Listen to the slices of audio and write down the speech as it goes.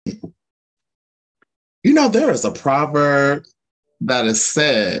You know, there is a proverb that is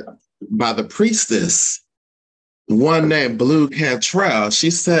said by the priestess, one named Blue Cantrell.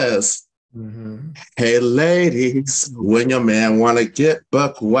 She says, hey ladies, when your man wanna get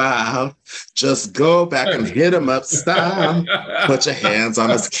buck wild, just go back and hit him up style. Put your hands on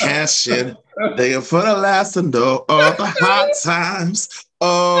his cash in. They are for the last and all the hot times.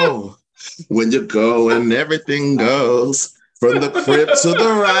 Oh, when you go and everything goes from the crib to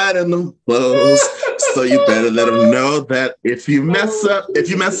the ride and the clothes. So you better let them know that if you mess up,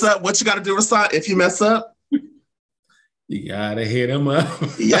 what you gotta do, Rasad? If you mess up, you gotta hit him up.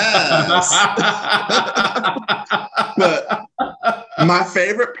 Yes. But my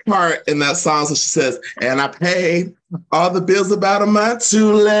favorite part in that song is she says, and I paid all the bills about a month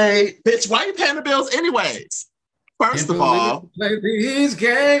too late. Bitch, why are you paying the bills anyways? First of all,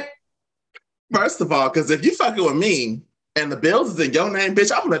 because if you fucking with me and the bills is in your name,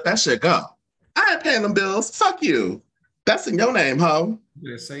 bitch, I'm gonna let that shit go. I ain't paying them bills. Fuck you. That's in your name, ho.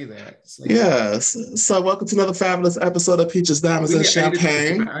 Yeah, say that. Yes. So welcome to another fabulous episode of Peaches, Diamonds, and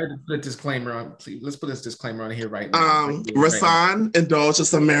Champagne. I had to put a disclaimer on. Please, let's put this disclaimer on here right now. Rasan indulged in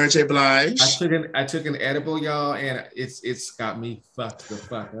some Mary J. Blige. I took an edible, y'all, and it's got me fucked the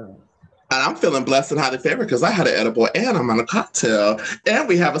fuck up. And I'm feeling blessed and highly favored because I had an edible and I'm on a cocktail. And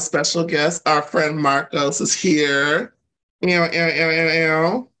we have a special guest. Our friend Marcos is here.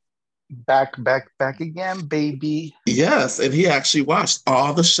 Back again, baby. Yes, and he actually watched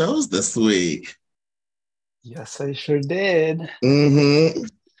all the shows this week. Yes, I sure did. Mm-hmm.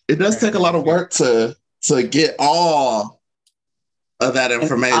 It does take a lot of work to get all of that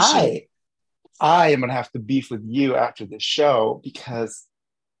information. I am gonna have to beef with you after the show because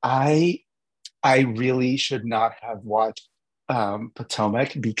I really should not have watched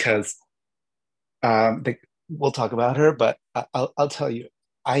Potomac because we'll talk about her, but I'll tell you,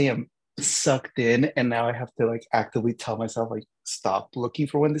 I am sucked in, and now I have to like actively tell myself like stop looking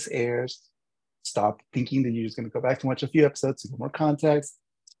for when this airs, stop thinking that you're just going to go back and watch a few episodes to get more context.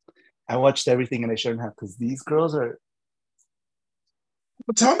 I watched everything and I shouldn't have because these girls are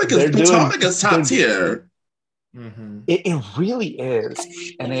Potomac is top tier. Mm-hmm. It really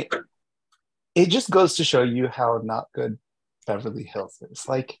is, and it just goes to show you how not good Beverly Hills is.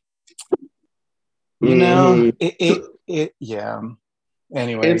 Like, you know, yeah.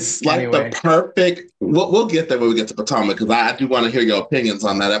 Anyway, it's like the perfect. We'll get there when we get to Potomac because I do want to hear your opinions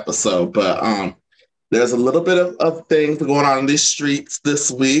on that episode. But there's a little bit of things going on in these streets this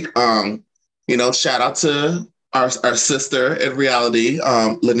week. You know, shout out to our sister in reality,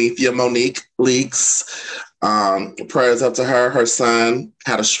 Lanithia Monique Leaks. Prayers up to her. Her son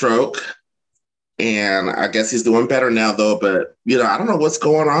had a stroke, and I guess he's doing better now, though. But you know, I don't know what's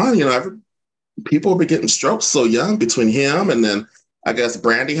going on. You know, people will be getting strokes so young between him and then. I guess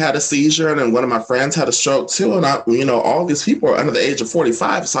Brandy had a seizure, and then one of my friends had a stroke too. And all these people are under the age of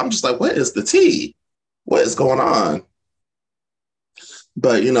 45. So I'm just like, what is the tea? What is going on?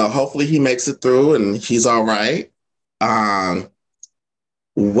 But hopefully he makes it through and he's all right.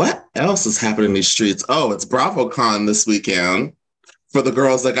 What else is happening in these streets? Oh, it's BravoCon this weekend. For the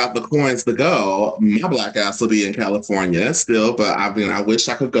girls that got the coins to go, my black ass will be in California still, but I wish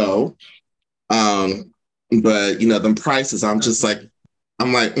I could go. But them prices,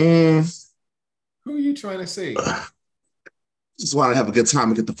 I'm like, Who are you trying to see? Just want to have a good time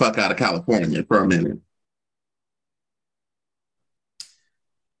and get the fuck out of California for a minute.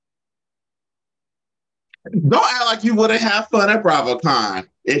 Don't act like you wouldn't have fun at BravoCon.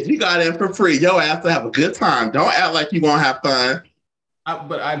 If you got in for free, yo ass to have a good time. Don't act like you won't have fun.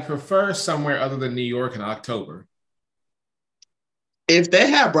 But I'd prefer somewhere other than New York in October. If they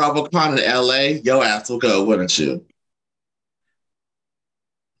have BravoCon in LA, yo ass will go, wouldn't you?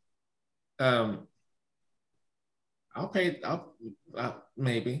 I'll pay.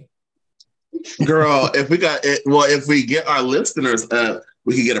 Maybe. Girl, if we get our listeners up,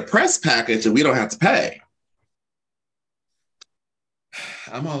 we can get a press package and we don't have to pay.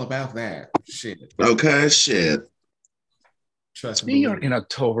 I'm all about that. Shit. Okay, shit. Trust me. New York in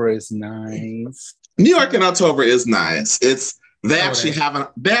October is nice. New York in October is nice. They actually have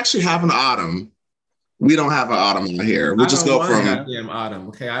an autumn. We don't have an autumn out here. We just go from goddamn autumn.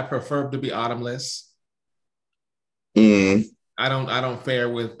 Okay, I prefer to be autumnless. I don't fare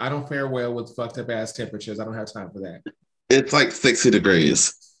well with fucked up ass temperatures. I don't have time for that. It's like 60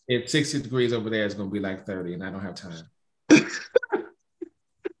 degrees. If 60 degrees over there, it's gonna be like 30, and I don't have time.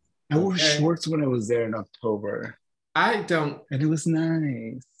 I wore shorts when I was there in October. I don't, and it was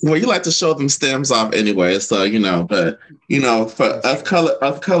nice. Well, you like to show them stems off anyway, so but for us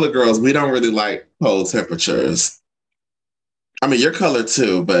color girls, we don't really like cold temperatures. I mean, your color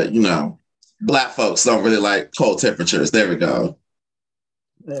too, but you know, Black folks don't really like cold temperatures. There we go.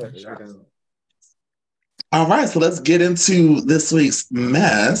 There we Sure go. don't. All right, so let's get into this week's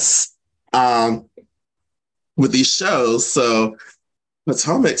mess um, with these shows. So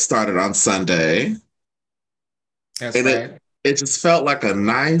Potomac started on Sunday, That's and right. it just felt like a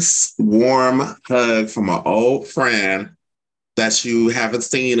nice, warm hug from an old friend that you haven't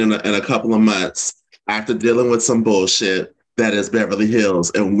seen in a couple of months after dealing with some bullshit that is Beverly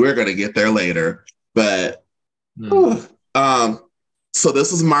Hills, and we're gonna get there later. But whew, so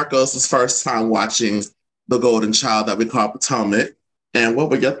this was Marcos's first time watching The Golden Child that we call Potomac. And what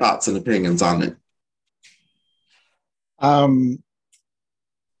were your thoughts and opinions on it? Um,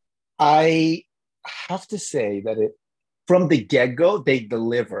 I have to say that it from the get-go, they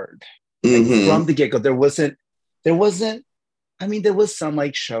delivered. Like Mm-hmm. from the get-go, there wasn't, I mean, there was some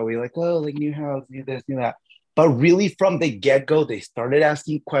like showy, like, oh, like new house, new this, new that. But really from the get-go, they started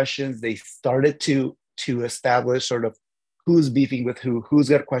asking questions. They started to establish sort of who's beefing with who's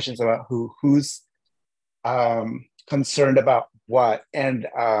got questions about who's concerned about what. And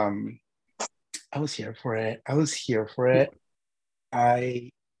I was here for it. I was here for it.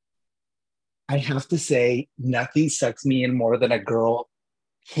 I I have to say, nothing sucks me in more than a girl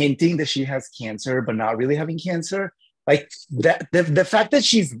hinting that she has cancer, but not really having cancer. Like that, the fact that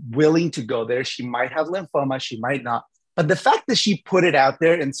she's willing to go there, she might have lymphoma, she might not. But the fact that she put it out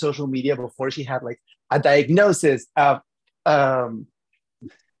there in social media before she had like a diagnosis of, um,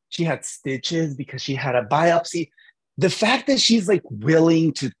 she had stitches because she had a biopsy. The fact that she's like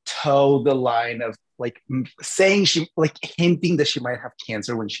willing to toe the line of like saying she like hinting that she might have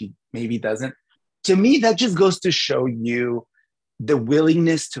cancer when she maybe doesn't, to me that just goes to show you the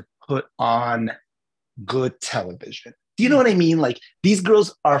willingness to put on good television. Do you know what I mean? Like these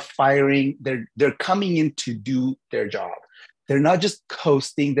girls are firing, they're coming in to do their job. They're not just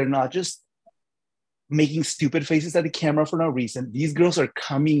coasting, they're not just making stupid faces at the camera for no reason. These girls are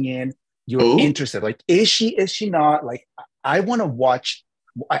coming in, you're Oh, interested. Like, is she not? Like, I want to watch.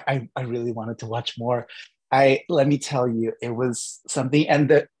 I really wanted to watch more. I let me tell you, it was something,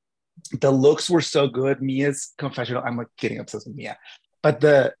 and the looks were so good. Mia's confessional, I'm like getting obsessed with Mia. But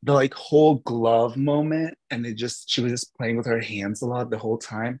the like whole glove moment, and it just she was just playing with her hands a lot the whole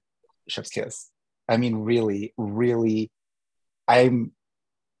time. Chef's kiss. I mean, really, really, I'm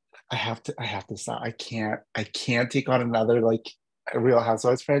I have to stop. I can't take on another like a Real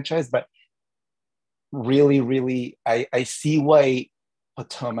Housewives franchise, but really, really, I see why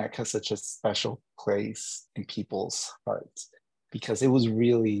Potomac has such a special place in people's hearts because it was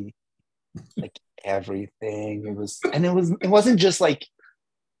really like everything. It wasn't just like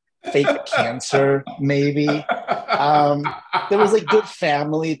fake cancer, maybe. There was like good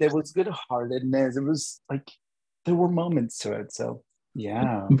family, there was good heartedness, it was like there were moments to it. So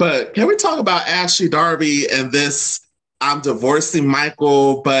yeah. but can we talk about Ashley Darby and this? I'm divorcing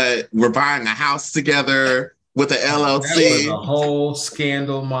Michael, but we're buying a house together with an That was a LLC. whole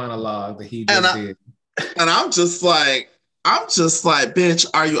scandal monologue that he And just did. and I'm just like, bitch,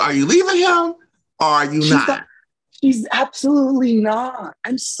 are you leaving him or are you She's not not? she's absolutely not.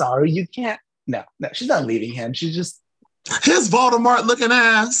 I'm sorry, you can't. No, no, she's not leaving him. She's just, His Voldemort looking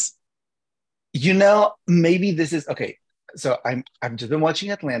ass. maybe this is okay. So I've just been watching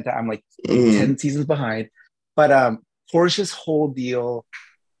Atlanta. I'm like Mm. 10 seasons behind. But Portia's whole deal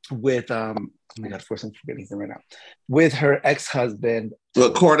with oh my god, of course I'm forgetting his name right now. With her ex-husband,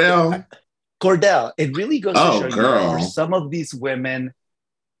 Look, Cordell. Cordell, it really goes to show Oh, you that for girl. some of these women,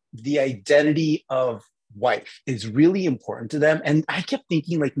 the identity of wife is really important to them. And I kept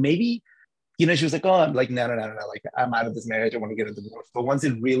thinking, like, maybe, she was like, oh, I'm like, no, no, no, no, no. Like, I'm out of this marriage. I want to get a divorce. But once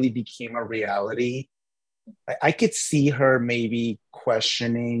it really became a reality, I could see her maybe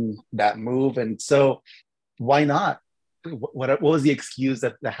questioning that move. And so why not? What was the excuse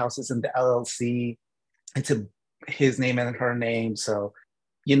that the house is in the LLC? It's his name and her name. So,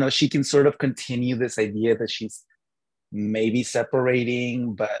 she can sort of continue this idea that she's maybe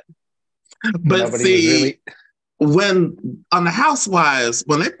separating, but But nobody was see, really. when on the Housewives,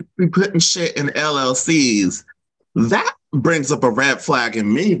 when they be putting shit in LLCs, that brings up a red flag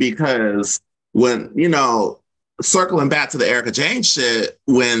in me because when, circling back to the Erica Jane shit,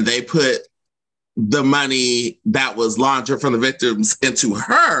 when they put the money that was laundered from the victims into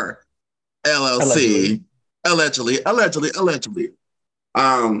her Allegedly. LLC, allegedly.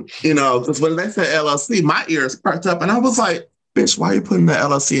 Because when they said LLC, my ears perked up and I was like, bitch, why are you putting the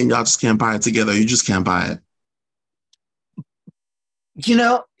LLC and y'all just can't buy it together? You just can't buy it.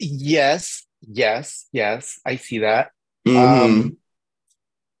 Yes, I see that. Mm-hmm. Um,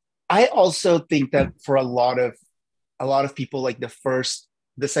 I also think that for a lot of a lot of people, like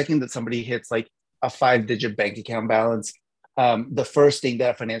the second that somebody hits like a 5-digit bank account balance, the first thing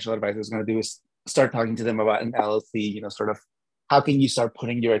that a financial advisor is going to do is start talking to them about an LLC, sort of how can you start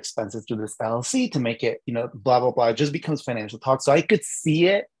putting your expenses through this LLC to make it, blah, blah, blah. It just becomes financial talk. So I could see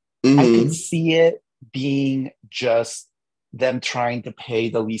it. I could see it being just them trying to pay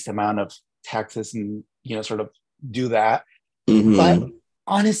the least amount of taxes and, sort of do that. But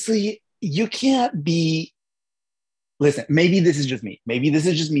honestly, you can't be, listen, maybe this is just me,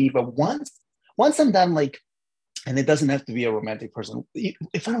 but once I'm done, like, and it doesn't have to be a romantic person.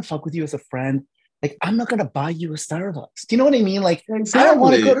 If I don't fuck with you as a friend, like, I'm not gonna buy you a Starbucks. Do you know what I mean? Like, exactly. I don't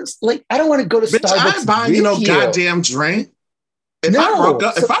want to go to Bitch, Starbucks. I ain't buying you no goddamn drink.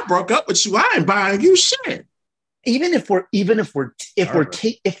 If I broke up with you, I ain't buying you shit. Even if we're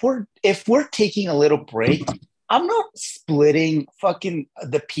taking a little break, I'm not splitting fucking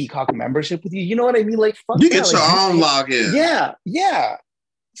the Peacock membership with you. You know what I mean? Like, fuck you that. Get your own login. Yeah.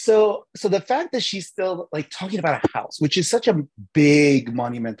 So the fact that she's still like talking about a house, which is such a big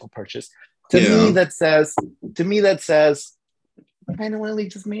monumental purchase, to me that says, I kind of want to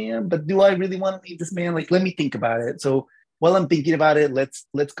leave this man, but do I really want to leave this man? Like, let me think about it. So while I'm thinking about it, let's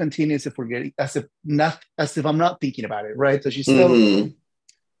continue as if I'm not thinking about it, right? So she's still,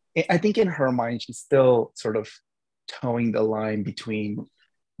 I think in her mind, she's still sort of towing the line between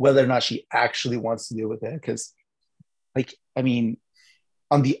whether or not she actually wants to deal with it. Because, like, I mean,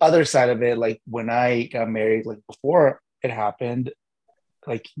 on the other side of it, like when I got married, like before it happened,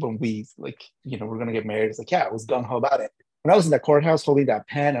 like when we, like, we're gonna get married, it's like, yeah, I was gung ho about it. When I was in the courthouse holding that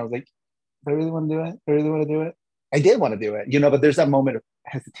pen, I was like, I really want to do it. I really want to do it. I did want to do it, but there's that moment of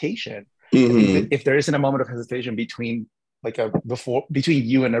hesitation. I think that if there isn't a moment of hesitation between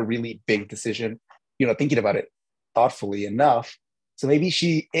you and a really big decision, thinking about it thoughtfully enough. So maybe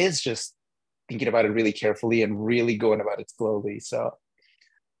she is just thinking about it really carefully and really going about it slowly. So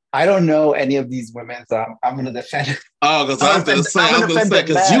I don't know any of these women, so I'm going to defend. Oh, because I was going to say,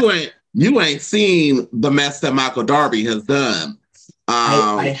 because you ain't seen the mess that Michael Darby has done.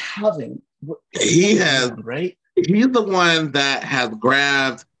 I haven't. He has, right? He's the one that has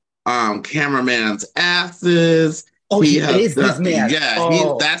grabbed cameraman's asses. Oh, he is this man.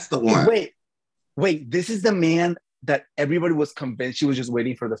 Yeah, that's the one. Wait, this is the man that everybody was convinced she was just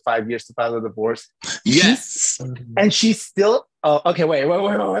waiting for the 5 years to file a divorce. Yes. And she's still, okay, wait. I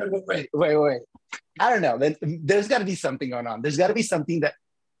don't know. There's got to be something going on. There's got to be something that,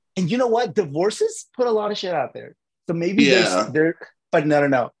 and you know what? Divorces put a lot of shit out there. So maybe they're, but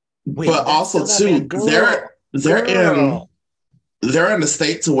no. Wait, but also too, they're in the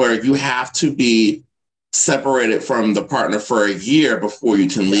state to where you have to be separated from the partner for a year before you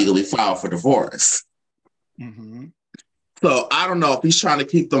can legally file for divorce. So I don't know if he's trying to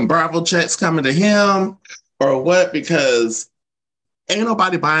keep them Bravo checks coming to him or what, because ain't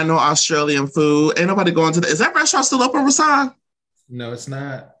nobody buying no Australian food. Ain't nobody going to is that restaurant still open, Rasan? No, it's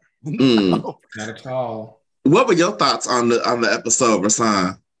not. Not at all. What were your thoughts on the episode,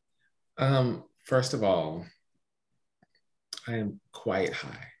 Rasan? First of all, I am quite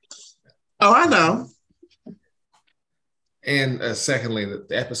high. Oh, I know. And secondly, the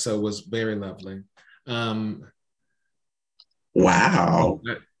episode was very lovely. Wow.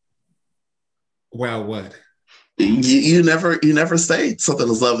 Wow, what? You never say something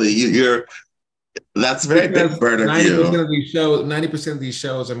is lovely. You're that's very big bird of you. 90% of these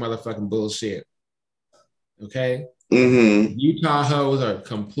shows are motherfucking bullshit. Okay? Utah hoes are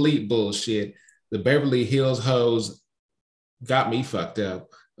complete bullshit. The Beverly Hills hoes got me fucked up.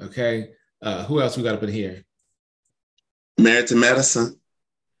 Okay? Who else we got up in here? Married to Medicine.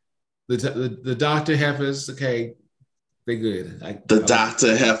 The Dr. Heifers, okay, they good.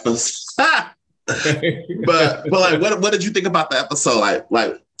 Dr. Heifers. but like, what did you think about the episode?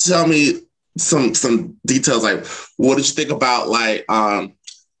 Like, tell me some details. Like, what did you think about like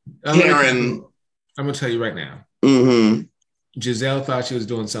Karen? I'm gonna tell you right now. Giselle thought she was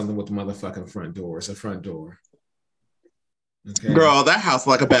doing something with the motherfucking front door. It's a front door. Okay. Girl, that house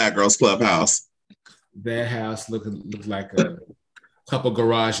like a bad girl's clubhouse. That house looked like a couple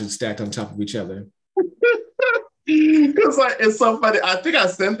garages stacked on top of each other. Because like it's so funny. I think I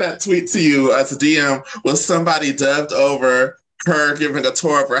sent that tweet to you as a DM. Was somebody dubbed over her giving a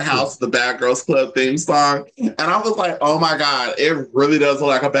tour of her house, the Bad Girls Club theme song, and I was like, "Oh my god, it really does look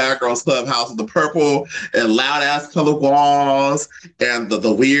like a Bad Girls Club house with the purple and loud ass colored walls and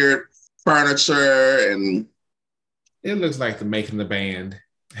the weird furniture and." It looks like the Making the Band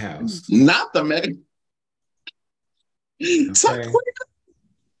house, not the Making. Okay.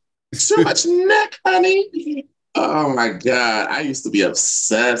 So much neck, honey. Oh my God. I used to be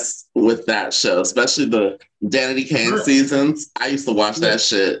obsessed with that show, especially the Danity Kane seasons. I used to watch that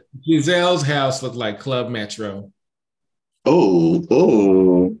shit. Giselle's house looked like Club Metro. Oh,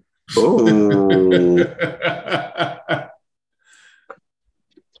 oh, oh.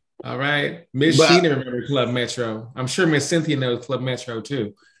 All right. Miss But Sheena remember Club Metro. I'm sure Miss Cynthia knows Club Metro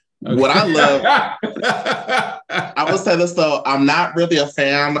too. Okay. what I love, I will say this though, I'm not really a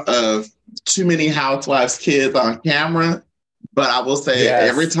fan of too many housewives kids on camera, but I will say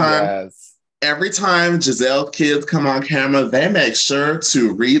every time Giselle's kids come on camera, they make sure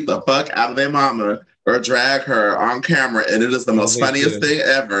to read the fuck out of their mama or drag her on camera. And it is the most funniest thing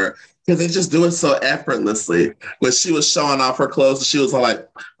ever because they just do it so effortlessly. When she was showing off her clothes, she was all like,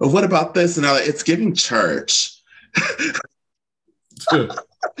 well, what about this? And they're like, it's giving church.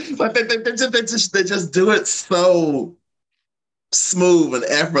 Like they just do it so smooth and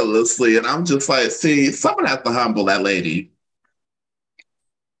effortlessly. And I'm just like, see, someone has to humble that lady.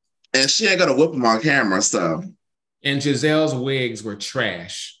 And she ain't gonna whip them on camera, so. And Giselle's wigs were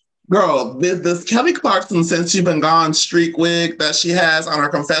trash. Girl, this Kelly Clarkson Since You've Been Gone streak wig that she has on her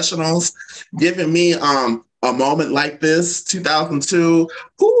confessionals, giving me a moment like this, 2002.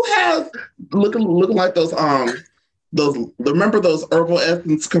 Who has looking like those remember those Herbal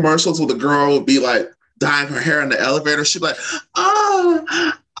Essence commercials where the girl would be like dyeing her hair in the elevator? She'd be like,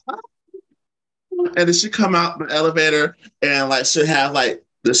 oh, and then she come out the elevator and like she'd have like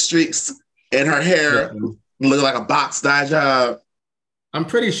the streaks in her hair, look like a box dye job. I'm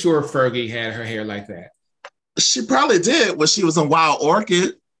pretty sure Fergie had her hair like that. She probably did when she was in Wild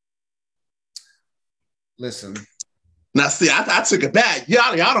Orchid. Listen. Now, see, I took it back.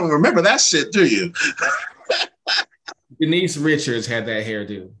 Y'all don't remember that shit, do you? Denise Richards had that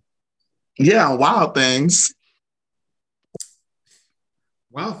hairdo. Yeah, Wild Things.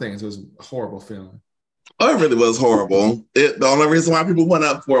 Wild Things was a horrible film. Oh, it really was horrible. The only reason why people went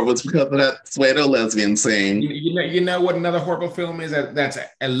up for it was because of that Suedo lesbian scene. You know what another horrible film is that's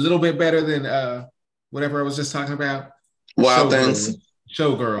a little bit better than whatever I was just talking about? Wild Things.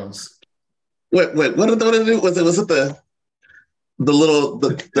 Showgirls. Wait, what did they do? Was it the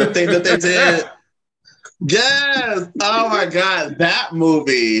thing that they did? Yes. Oh my God, that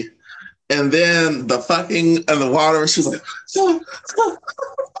movie. And then the fucking in the water. She was like,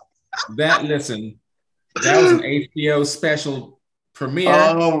 that was an HBO special premiere.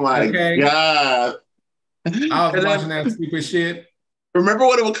 Oh my God. I was watching that stupid shit. Remember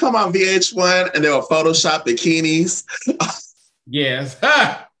when it would come on VH1 and they would Photoshop bikinis? Yes.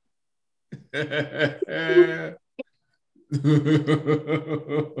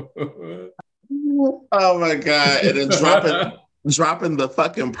 Oh my God. And then dropping the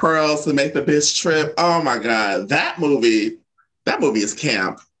fucking pearls to make the bitch trip. Oh my God. That movie is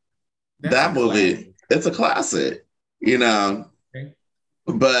camp. That movie, it's a classic, you know. Okay.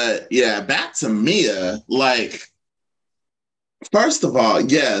 But yeah, back to Mia. Like, first of all,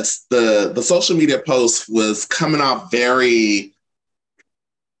 yes, the social media post was coming off very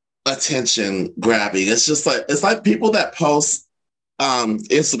attention grabbing. It's like people that post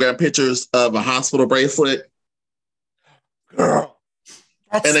Instagram pictures of a hospital bracelet. Girl,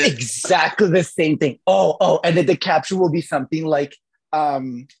 that's exactly the same thing. Oh, and then the caption will be something like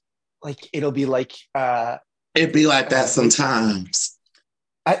it'll be like it'd be like that sometimes.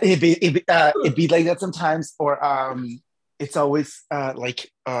 It'd be like that sometimes, or it's always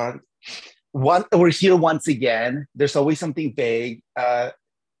we're here once again. There's always something vague.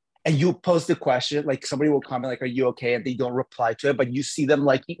 And you post a question, like somebody will comment, like, "Are you okay?" and they don't reply to it, but you see them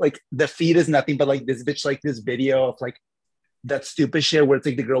like the feed is nothing but like this bitch, like this video of like that stupid shit where it's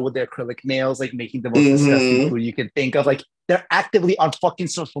like the girl with the acrylic nails, like making the most disgusting food you can think of. Like they're actively on fucking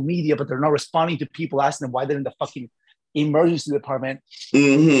social media, but they're not responding to people asking them why they're in the fucking emergency department.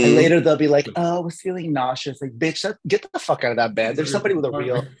 And later they'll be like, "Oh, I was feeling nauseous." Like, bitch, get the fuck out of that bed. There's somebody with a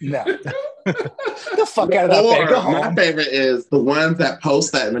real the fuck out of that bed. Go home. My favorite is the ones that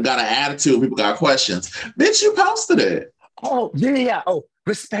post that and got an attitude. People got questions. Bitch, you posted it. Oh yeah. Oh,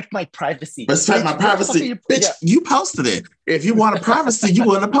 respect my privacy. Respect my privacy. Bitch, you posted it. If you wanted privacy, you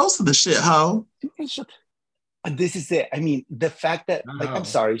wouldn't have posted the shit, ho. This is it. I mean, the fact that, like, I'm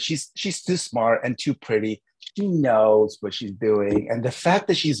sorry, she's too smart and too pretty. She knows what she's doing. And the fact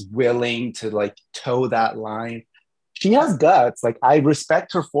that she's willing to, like, toe that line, she has guts. Like, I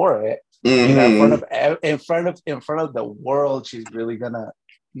respect her for it. You know, in front of the world, she's really gonna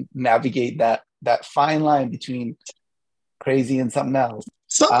navigate that fine line between crazy and something else.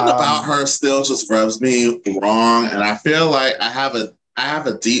 Something about her still just rubs me wrong, and I feel like I have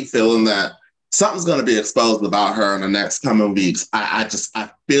a deep feeling that something's going to be exposed about her in the next coming weeks. I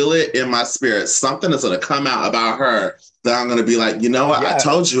feel it in my spirit. Something is going to come out about her that I'm going to be like, you know what? I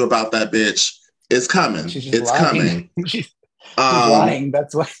told you about that bitch. It's coming. It's lying. coming. She's lying.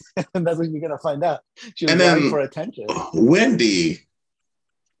 That's what you're going to find out. She was lying for attention. Wendy,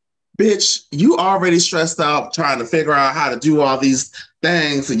 bitch, you already stressed out trying to figure out how to do all these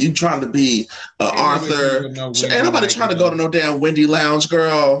things, and you trying to be Arthur. Ain't nobody trying to go to no damn Wendy Lounge,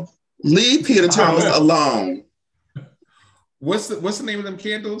 girl. Leave Peter Thomas alone. What's the name of them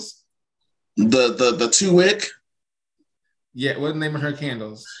candles? The 2 wick. Yeah, what's the name of her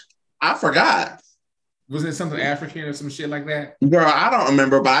candles? I forgot. Wasn't it something African or some shit like that? Girl, I don't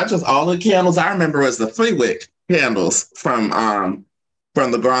remember, but all the candles I remember is the 3 wick candles from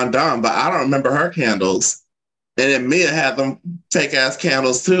the Grand Dame, but I don't remember her candles. And then Mia had them fake ass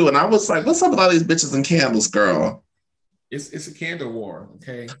candles too, and I was like, "What's up with all these bitches and candles, girl?" It's a candle war,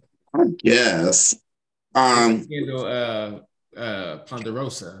 okay? Yes. Candle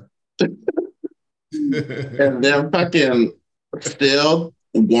Ponderosa. And then fucking still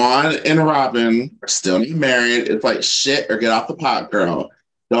Juan and Robin are still not married. It's like shit or get off the pot, girl.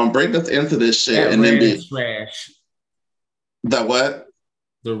 Don't bring us into this shit that and then be trash. That what?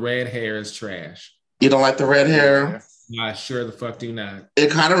 The red hair is trash. You don't like the red hair? I sure the fuck do not.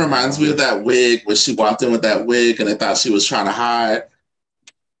 It kind of reminds me of that wig when she walked in with that wig and they thought she was trying to hide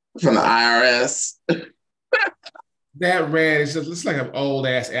from the IRS. That red is just looks like an old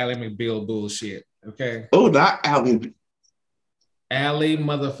ass Ally McBeal bullshit. Okay. Oh, not Ally. Ally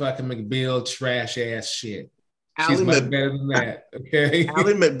motherfucking McBeal trash ass shit. She's much better than that. Okay.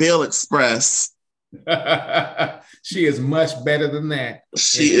 Ally McBeal Express. She is much better than that.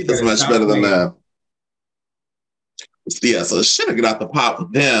 She is much better than that. Yeah, so she should get out the pot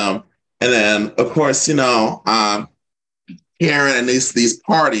with them. And then, of course, Karen and these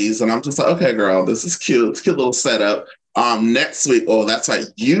parties, and I'm just like, okay, girl, this is cute. It's a cute little setup. Next week, that's right,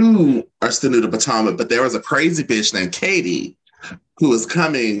 you are still new to Potomac, but there was a crazy bitch named Katie who is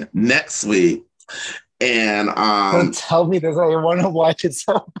coming next week. And don't tell me this. I want to watch it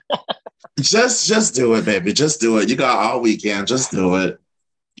so bad. Just do it, baby. Just do it. You got all weekend. Just do it.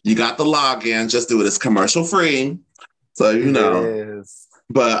 You got the login. Just do it. It's commercial free. So you know.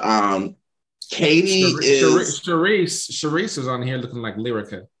 But Katie is Charisse is on here looking like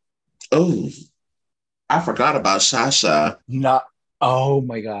Lyrica. Oh, I forgot about Shasha. Oh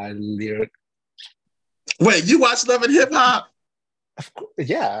my God, Lyrica. Wait, you watch Love and Hip Hop?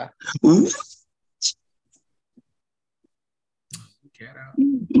 Yeah. Ooh.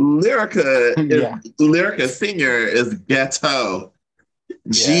 Lyrica Senior is ghetto.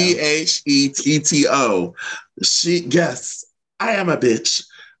 Ghetto. Yes, I am a bitch.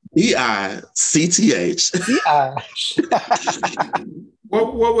 BICTH.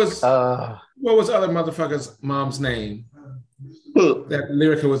 What was other motherfucker's mom's name? Who? That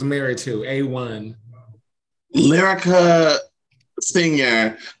Lyrica was married to? A1. Lyrica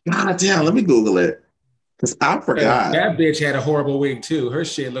Senior. God damn, let me Google it. Because I forgot. That bitch had a horrible wig too. Her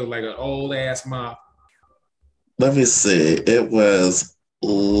shit looked like an old ass mop. Let me see. It was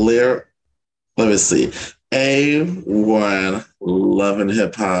Let me see. A1 Love and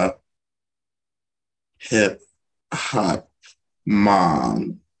Hip Hop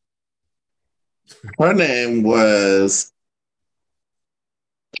mom. Her name was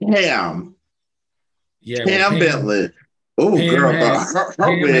Pam. Yeah, Pam Bentley. Oh, girl,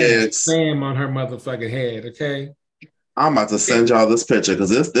 her wigs. Sam on her motherfucking head. Okay. I'm about to send y'all this picture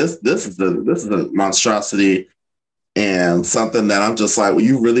because this is a monstrosity and something that I'm just like, well,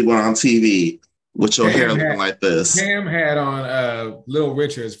 you really went on TV with your hair looking like this. Pam had on Little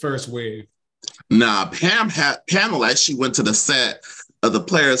Richard's first wig. Nah, Pamela actually went to the set of the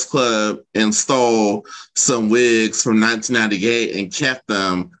Players Club and stole some wigs from 1998 and kept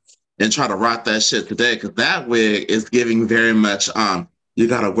them and try to rock that shit today because that wig is giving very much you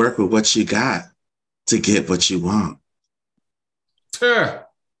got to work with what you got to get what you want. Okay,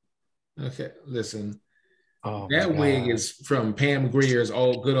 listen. That wig is from Pam Greer's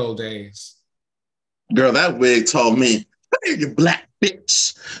good old days. Girl, that wig told me, "Come here, you black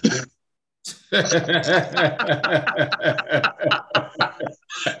bitch." Go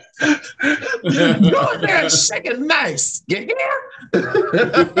in there and shake it nice. You hear?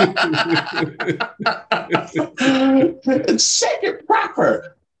 Shake it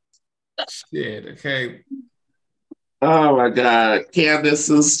proper. Shit, okay. Oh my God. Candace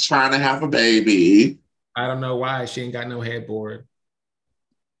is trying to have a baby. I don't know why she ain't got no headboard.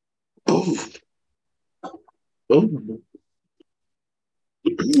 Oh.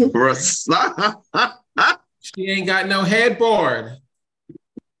 She ain't got no headboard.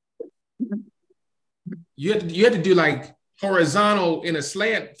 You had to do like horizontal in a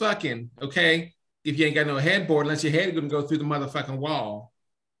slant fucking, okay? If you ain't got no headboard, unless your head is gonna go through the motherfucking wall.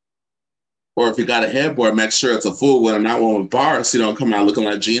 Or if you got a headboard, make sure it's a full one and not one with bars so you don't come out looking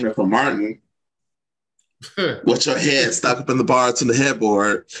like Gina from Martin. With your head stuck up in the bars in the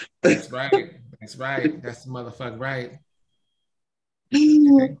headboard. That's right. That's right. That's the motherfucker right.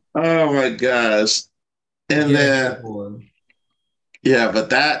 Oh my gosh. And then, yeah, but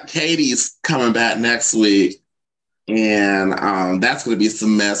that Katie's coming back next week. And that's going to be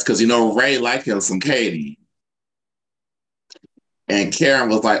some mess because, you know, Ray liked him some Katie. And Karen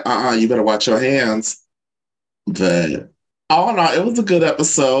was like, you better watch your hands. But all in all, it was a good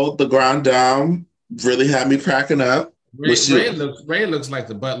episode. The Grand Dame really had me cracking up. Ray looks like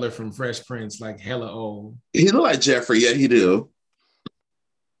the butler from Fresh Prince, like hella old. He look like Jeffrey. Yeah, he do.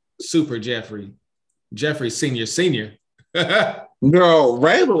 Super Jeffrey. Jeffrey Senior. Girl,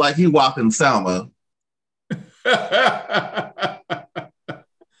 Ray look like he walking Selma.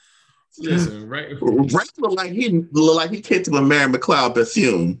 Listen, Ray look like he kicked him a Mary McLeod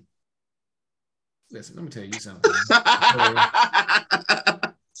Bethune. Listen, let me tell you something.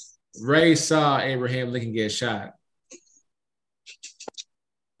 Ray saw Abraham Lincoln get shot.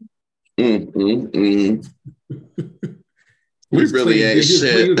 We really ain't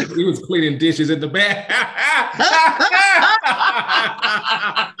shit. He was cleaning dishes in the back.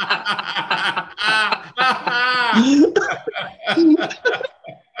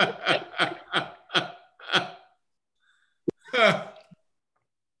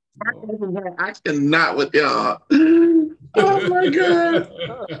 I cannot with y'all. Oh my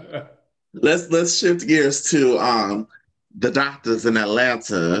god. Let's shift gears to the doctors in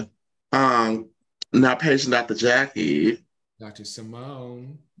Atlanta. Now patient Dr. Jackie, Dr.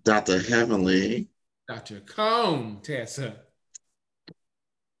 Simone, Dr. Heavenly, Dr. Cone, Tessa.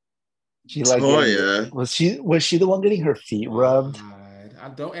 She like Toya. Was she the one getting her feet rubbed?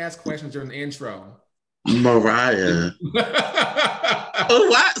 Don't ask questions during the intro. Mariah. Oh,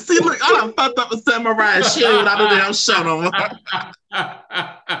 what? See, look, I done fucked up and said Mariah. She ain't out of the damn show no more.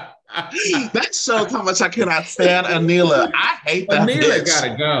 That shows how much I cannot stand Anila. I hate that Anila bitch.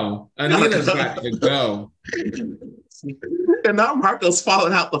 Gotta go. Anila's got to go. And now Marco's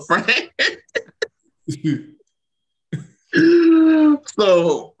falling out the frame.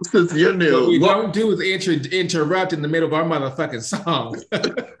 So, since you're new... What we don't do is interrupt in the middle of our motherfucking song.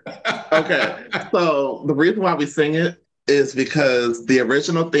 Okay, so the reason why we sing it is because the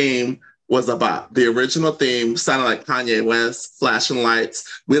original theme was a bop. The original theme sounded like Kanye West, Flashing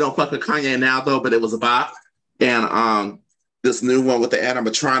Lights. We don't fuck with Kanye now, though, but it was a bop. And this new one with the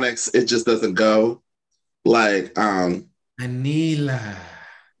animatronics, it just doesn't go. Like... Anila.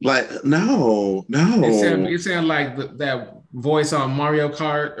 Like, no. It sound like that voice on Mario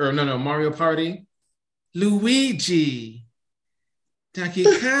Kart, or no, Mario Party. Luigi. Taki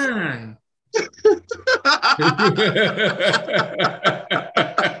Khan.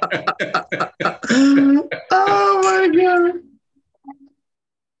 Oh my god.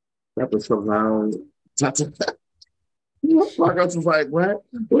 That was so loud. Marcos was like, what?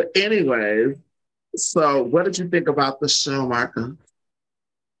 Well, anyways, so what did you think about the show, Marcos?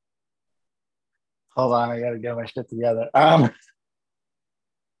 Hold on, I gotta get my shit together.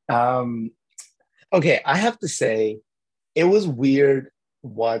 Okay, I have to say, it was weird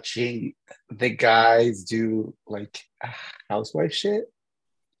watching the guys do like housewife shit.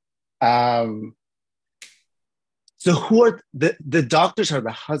 So who are the doctors? Are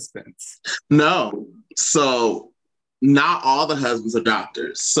the husbands? No, so not all the husbands are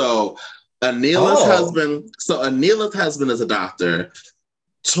doctors. So Anila's husband is a doctor.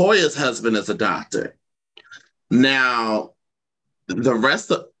 Toya's husband is a doctor. Now, the rest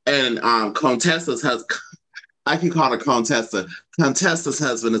of Contessa's husband, I can call her Contessa. Contessa's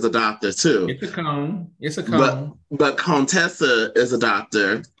husband is a doctor too. It's a cone. But Contessa is a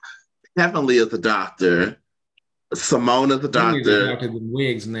doctor. Heavenly is a doctor. Simone is a doctor. Doctor with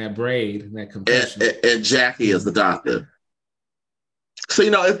wigs and that braid and that confession. And Jackie is the doctor. So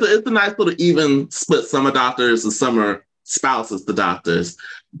it's a nice little even split. Some are doctors and some are spouses to doctors.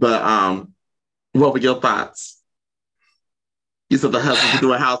 But what were your thoughts? You said the husbands are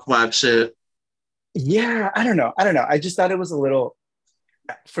doing housewife shit. Yeah, I don't know. I just thought it was a little.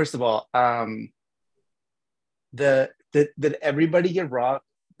 First of all, did everybody get robbed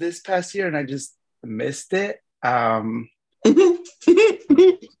this past year, and I just missed it. When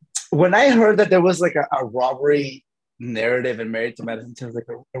I heard that there was like a robbery narrative in Married to Medicine, I was like,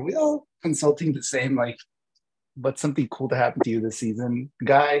 are we all consulting the same like? But something cool to happen to you this season,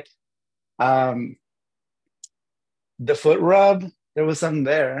 guy. The foot rub, there was something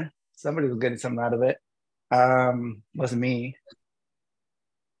there. Somebody was getting something out of it. Wasn't me.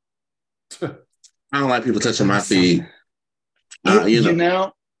 I don't like people touching my feet. You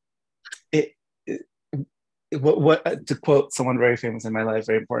know, it, what to quote someone very famous in my life,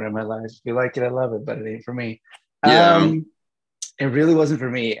 very important in my life. If you like it, I love it, but it ain't for me. Yeah. It really wasn't for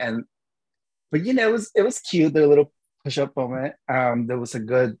me. But you know, it was cute. The little push up moment. There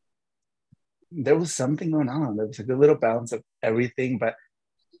was something going on. There was a good little balance of everything. But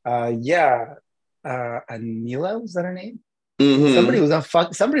yeah, Anila, was that her name? Mm-hmm.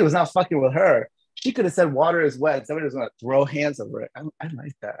 Somebody was not fucking with her. She could have said water is wet. Somebody was gonna throw hands over it. I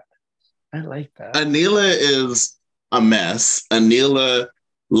like that. I like that. Anila is a mess. Anila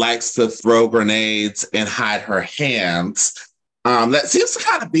likes to throw grenades and hide her hands. That seems to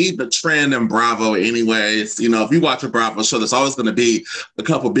kind of be the trend in Bravo, anyways. You know, if you watch a Bravo show, there's always going to be a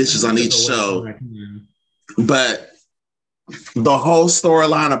couple bitches on each show. But the whole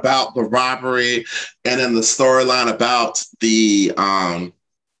storyline about the robbery, and then the storyline about the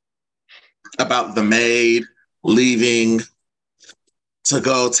maid leaving to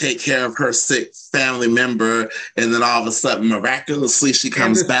go take care of her sick family member, and then all of a sudden, miraculously, she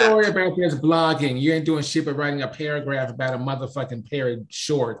comes back. And the story about this blogging, you ain't doing shit but writing a paragraph about a motherfucking pair of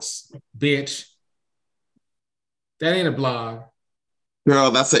shorts, bitch. That ain't a blog. Girl,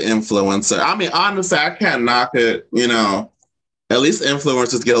 that's an influencer. I mean, honestly, I can't knock it, you know. At least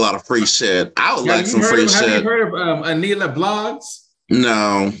influencers get a lot of free shit. I would like some free shit. Have you heard of Anila blogs?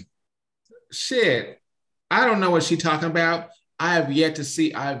 No. Shit. I don't know what she's talking about. I have yet to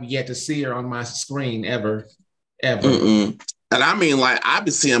see her on my screen ever. Mm-mm. And I mean, like, I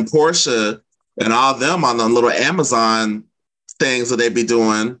be seeing Portia and all them on the little Amazon things that they be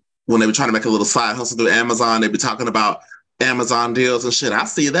doing when they be trying to make a little side hustle through Amazon. They be talking about Amazon deals and shit. I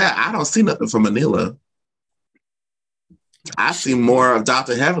see that. I don't see nothing from Anila. I see more of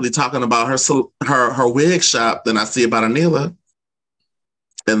Dr. Heavenly talking about her wig shop than I see about Anila.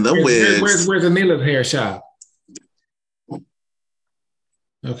 And the wigs. Where's Anila's hair shop?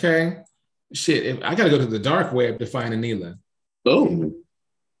 Okay. Shit, I gotta go to the dark web to find Anila. Oh.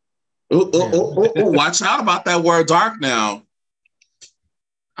 Watch out about that word dark now.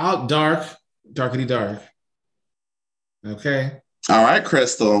 Out darkity dark. Okay. All right,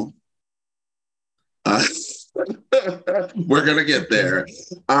 Crystal. We're gonna get there.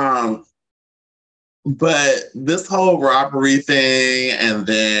 But this whole robbery thing, and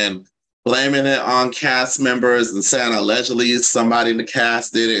then blaming it on cast members and saying allegedly somebody in the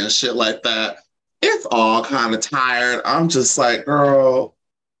cast did it and shit like that, it's all kind of tired. I'm just like, girl,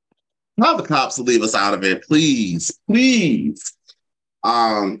 tell the cops to leave us out of it, please.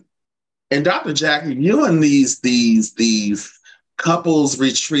 And Dr. Jackie, you and these couples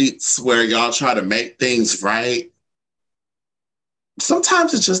retreats where y'all try to make things right,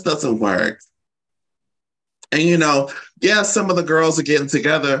 sometimes it just doesn't work. And, you know, yeah, some of the girls are getting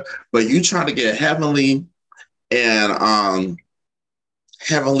together, but you try to get Heavenly and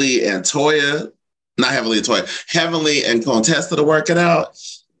Heavenly and Contessa to work it out.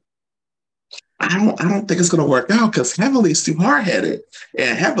 I don't think it's going to work out because Heavenly's too hard-headed,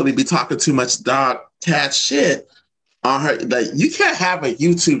 and Heavenly be talking too much dog cat shit on her. Like, you can't have a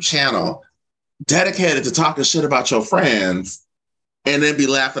YouTube channel dedicated to talking shit about your friends and then be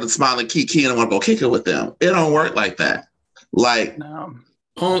laughing and smiling, kiki, and want to go kick it with them. It don't work like that. Like, no.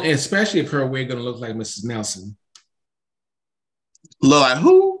 Especially if her wig gonna look like Mrs. Nelson. Look like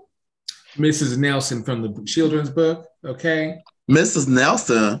who? Mrs. Nelson from the children's book. Okay. Mrs.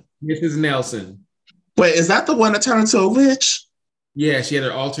 Nelson. Mrs. Nelson. Wait, is that the one that turned into a witch? Yeah, she had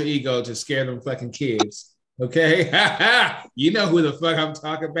her alter ego to scare them fucking kids. Okay. You know who the fuck I'm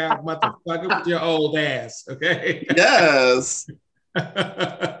talking about, motherfucker, with your old ass. Okay. Yes.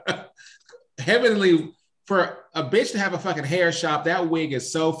 Heavenly, for a bitch to have a fucking hair shop, that wig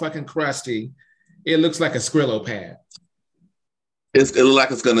is so fucking crusty. It looks like a Skrilla pad. It looks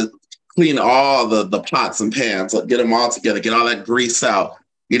like it's gonna clean all the pots and pans, like get them all together, get all that grease out.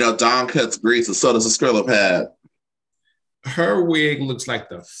 You know, Dawn cuts grease, and so does a Skrilla pad. Her wig looks like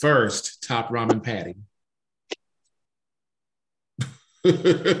the first Top Ramen patty.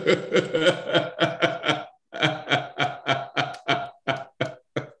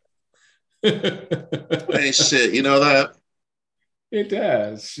 Hey, shit, you know that? It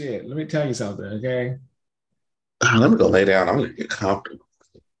does. Shit. Let me tell you something, okay? Let me go lay down. I'm gonna get comfortable.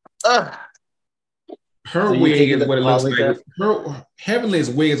 Her wig is what it looks like. Her Heavenly's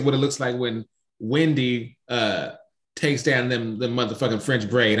wig is what it looks like when Wendy takes down them motherfucking French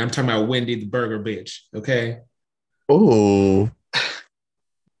braid. I'm talking about Wendy the burger bitch, okay? Oh.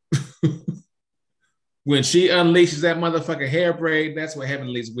 When she unleashes that motherfucking hair braid, that's what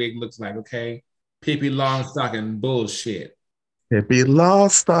Heavenly's wig looks like, okay? Pippi Longstocking bullshit. Pippi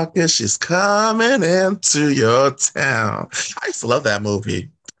Longstocking, she's coming into your town. I used to love that movie.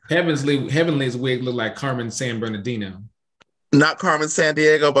 Heavenly's wig looked like Carmen San Bernardino. Not Carmen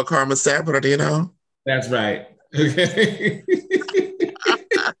Sandiego, but Carmen San Bernardino. That's right. Okay.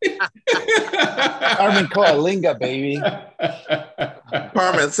 Carmen Coalinga, baby.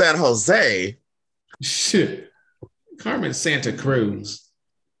 Carmen San Jose. Shit. Carmen Santa Cruz.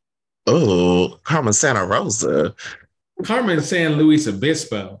 Oh, Carmen Santa Rosa. Carmen San Luis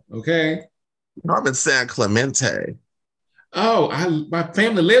Obispo. Okay. Carmen San Clemente. Oh, my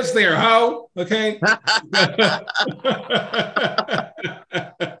family lives there, ho. Okay.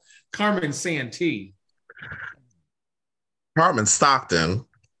 Carmen Santee. Carmen Stockton.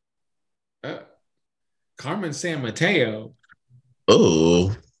 Carmen San Mateo.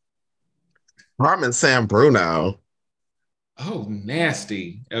 Oh. Carmen San Bruno. Oh,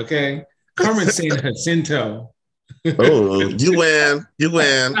 nasty. Okay. Carmen San Jacinto. Oh, you win. You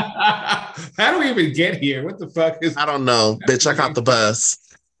win. How do we even get here? What the fuck is I don't know. Bitch, I caught the bus.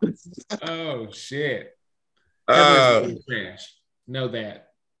 Oh shit. Trash. Know that.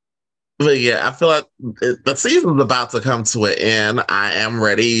 But yeah, I feel like the season's about to come to an end. I am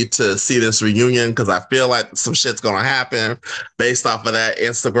ready to see this reunion because I feel like some shit's gonna happen based off of that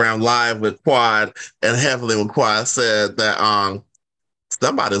Instagram live with Quad and Heavily when Quad said that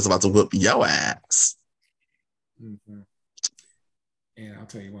somebody's about to whoop your ass. Mm-hmm. And I'll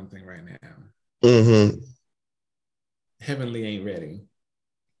tell you one thing right now. Mm-hmm. Heavenly ain't ready.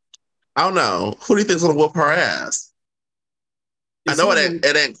 I don't know. Who do you think's gonna whoop her ass? I know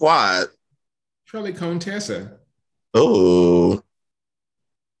it ain't Quad. Probably Contessa. Oh.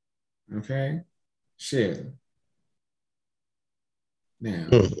 Okay. Shit. Now.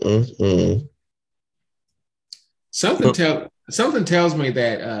 Mm-hmm. Something tells me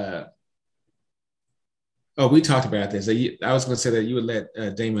that we talked about this. I was gonna say that you would let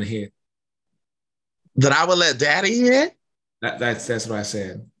Damon hit. That I would let Daddy hit? That's what I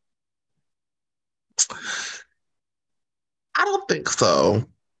said. I don't think so.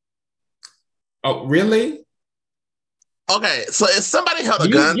 Oh, really? Okay, so if somebody held a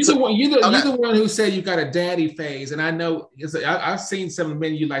gun, you're the one who said you got a daddy phase, and I know I've seen some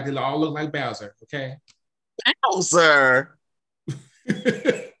men you like. They all look like Bowser. Okay, Bowser. Girl,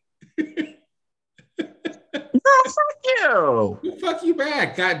 fuck you. Fuck you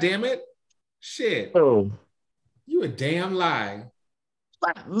back. God damn it. Shit. Oh, you a damn lie.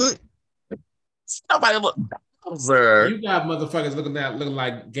 Nobody look Bowser. You got motherfuckers looking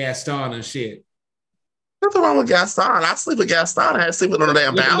like Gaston and shit. Nothing wrong with Gaston. I sleep with Gaston. I had to sleep with no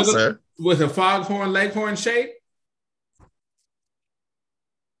damn Bowser. With a foghorn leghorn shape?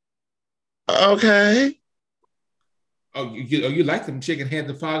 Okay. Oh, you like them chicken head,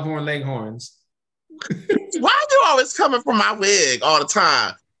 the foghorn leghorns. Why are you always coming for my wig all the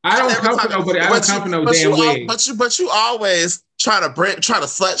time? I don't come for nobody. I don't come for no damn wig. But you always try to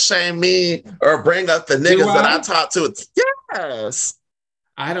slut shame me or bring up the niggas that I talk to. Yes.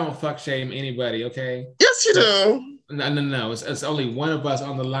 I don't fuck shame anybody, okay? Yes, you do. No. It's only one of us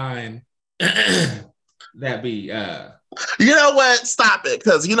on the line that be You know what? Stop it.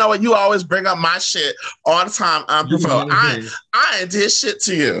 Because you know what? You always bring up my shit all the time unprovoked. I ain't did shit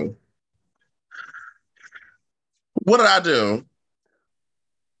to you. What did I do?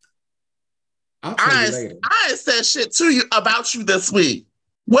 I'll tell you later. I ain't said shit to you about you this week.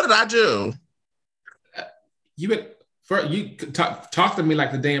 What did I do? You talk to me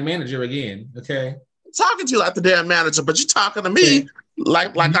like the damn manager again, okay? I'm talking to you like the damn manager, but you talking to me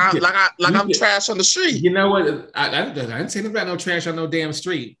like I'm trash on the street. You know what? I didn't say nothing about no trash on no damn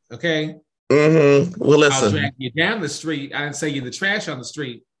street, okay? Mm-hmm. Well, listen. I'll drag you down the street. I didn't say you're the trash on the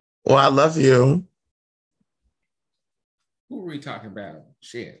street. Well, I love you. Who were we talking about?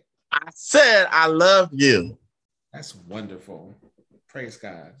 Shit. I said I love you. That's wonderful. Praise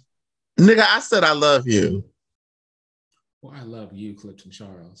God. Nigga, I said I love you. Well, I love you, Clifton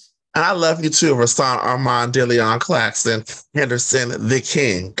Charles. And I love you too, Rasan Armand DeLeon Claxton Henderson, the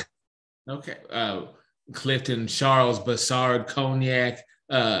king. Okay. Clifton Charles Bassard Cognac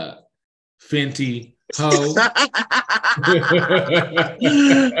Fenty Ho.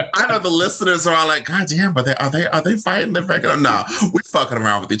 I know the listeners are all like, God damn, but are they fighting? They're breaking up? No, we're fucking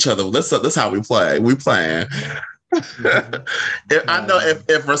around with each other. This is how we play. We playing. I know if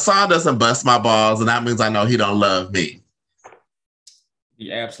Rasan doesn't bust my balls, and that means I know he don't love me.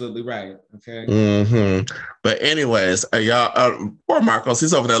 You're absolutely right. Okay. Mm-hmm. But anyways, y'all, poor Marcos,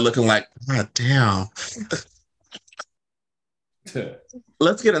 he's over there looking like, God damn.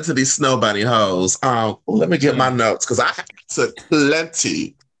 Let's get into these snow bunny hoes. Let me get my notes because I took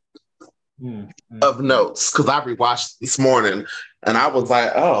plenty. of notes because I rewatched this morning and I was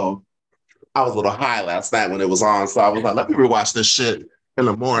like, oh, I was a little high last night when it was on. So I was like, let me rewatch this shit in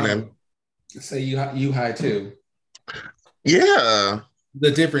the morning. So you high too. Yeah.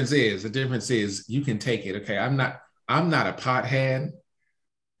 The difference is you can take it. Okay. I'm not a pothead.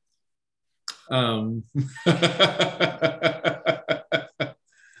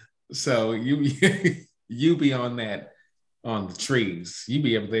 So you be on that on the trees. You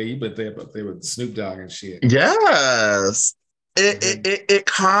be up there with Snoop Dogg and shit. Yes. It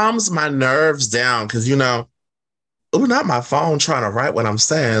calms my nerves down because oh, not my phone trying to write what I'm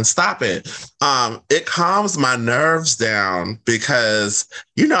saying. Stop it. It calms my nerves down because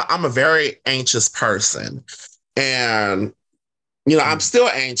I'm a very anxious person. And I'm still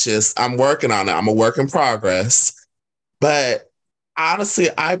anxious. I'm working on it. I'm a work in progress. But honestly,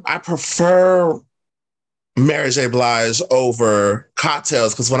 I prefer Mary J. Blige over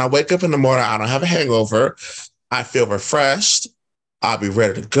Cocktails because when I wake up in the morning, I don't have a hangover. I feel refreshed. I'll be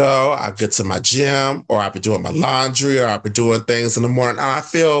ready to go. I'll get to my gym, or I'll be doing my laundry, or I'll be doing things in the morning. And I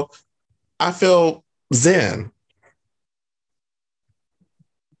feel zen.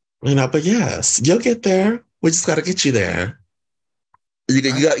 But yes, you'll get there. We just got to get you there. You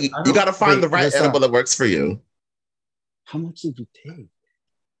got to find the right edible that works for you. How much did you take?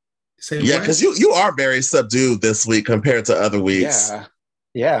 Yeah, because you are very subdued this week compared to other weeks.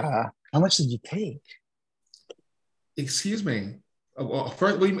 Yeah. How much did you take? Excuse me. Well,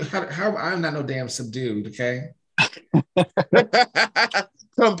 first, how I'm not no damn subdued, okay?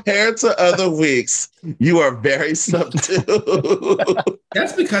 Compared to other weeks, you are very subdued.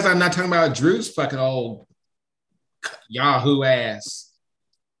 That's because I'm not talking about Drew's fucking old Yahoo ass.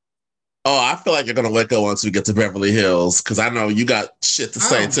 Oh, I feel like you're gonna let go once we get to Beverly Hills because I know you got shit to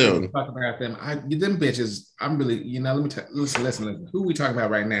say too. Fuck about them. Them bitches. I'm really, let me listen. Who are we talking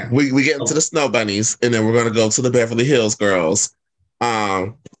about right now? We get into the Snow Bunnies, and then we're gonna go to the Beverly Hills girls.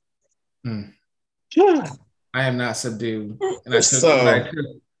 Yeah. I am not subdued, and I took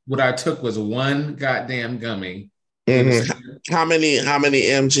what I took was one goddamn gummy. Mm-hmm. How many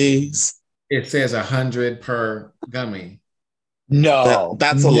mgs? It says 100 per gummy. No,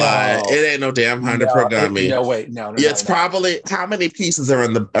 that's a lie. It ain't no damn 100 per gummy. No. It's probably how many pieces are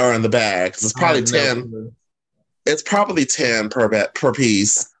in the bag? Because it's probably 10. It's probably 10 per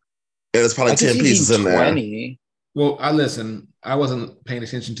piece. And it's probably 10 pieces in 20. There. Well, I wasn't paying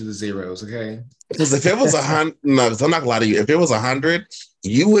attention to the zeros, okay? Because if it was 100, no, I'm not gonna lie to you. If it was 100,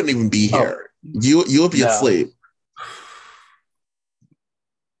 you wouldn't even be here. You would be asleep.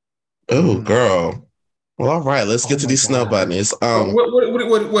 Oh, girl. Well, all right. Let's get to these Snow Bunnies.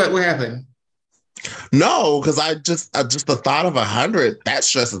 What happened? No, because I just the thought of 100 that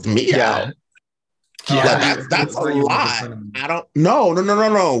stresses me out. Yeah, that's a lot. I don't. No.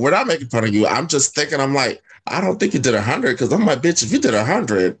 We're not making fun of you. I'm just thinking. I'm like, I don't think you did 100 because I'm like, bitch. If you did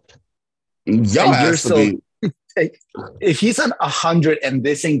 100, y'all has to be. If he's on 100 and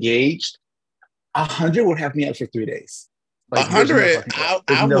disengaged, 100 would have me out for 3 days. 100,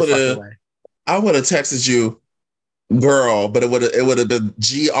 I would have texted you, girl, but it would have been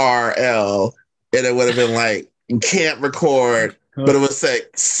GRL, and it would have been like you can't record, but it would say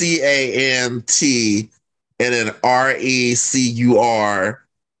CANT and then RECUR,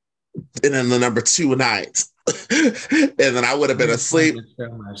 and then the number 2 nights, and then I would have been asleep.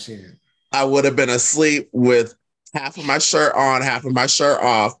 I would have been asleep with half of my shirt on, half of my shirt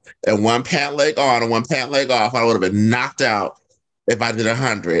off, and one pant leg on and one pant leg off. I would have been knocked out if I did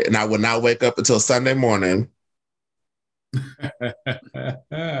 100, and I would not wake up until Sunday morning.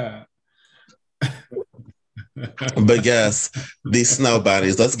 But yes, these Snow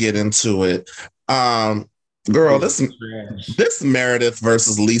Bunnies. Let's get into it. Girl, this Meredith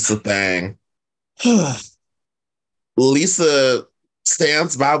versus Lisa thing. Lisa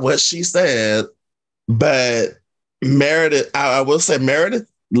stands by what she said, but Meredith, I will say Meredith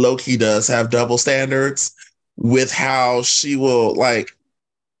low-key does have double standards with how she will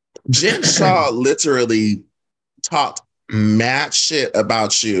Jen Shah literally talked mad shit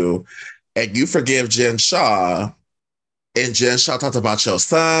about you, and you forgive Jen Shah, and Jen Shah talked about your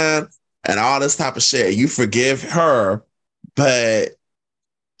son and all this type of shit. You forgive her, but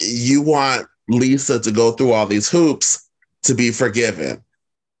you want Lisa to go through all these hoops to be forgiven.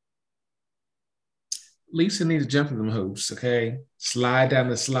 Lisa needs to jump in them hoops, okay? Slide down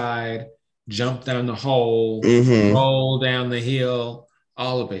the slide, jump down the hole, roll down the hill,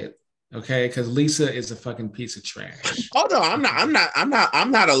 all of it, okay? Because Lisa is a fucking piece of trash. Oh no,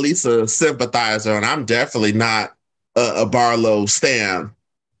 I'm not a Lisa sympathizer, and I'm definitely not a Barlow stan.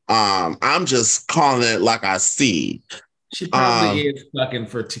 I'm just calling it like I see. She probably is fucking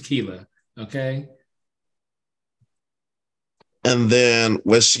for tequila. Okay. And then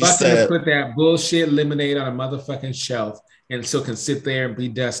what she Fucking said, put that bullshit lemonade on a motherfucking shelf and so can sit there and be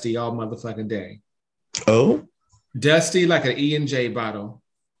dusty all motherfucking day. oh, Dusty like an E&J bottle.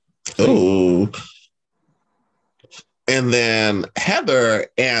 oh. And then Heather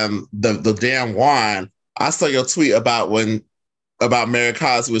and the damn wine. I saw your tweet about Mary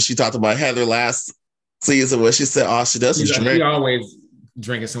Cosby when she talked about Heather last season where she said all she does is drink. She always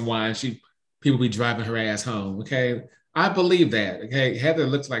drinking some wine. People be driving her ass home. Okay. I believe that. Okay. Heather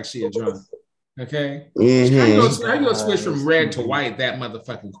looks like she a drunk. Okay. Mm-hmm. How you gonna switch from red to white that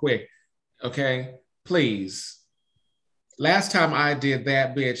motherfucking quick? Okay. Please. Last time I did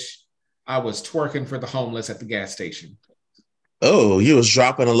that, bitch, I was twerking for the homeless at the gas station. Oh, you was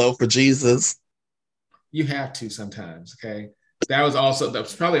dropping a low for Jesus. You have to sometimes, okay? That was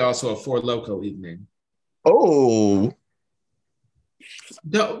probably also a Four Loko evening. Oh.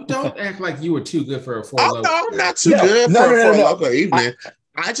 Don't act like you were too good for a Four Loko. No, I'm not too good for a Four Loko evening.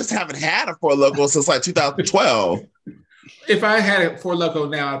 I just haven't had a Four Loko since like 2012. If I had a Four Loko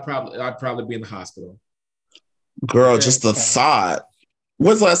now, I'd probably be in the hospital. Girl, okay. Just the thought.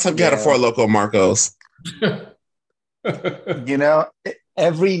 When's the last time you had a Four Loko, Marcos? You know,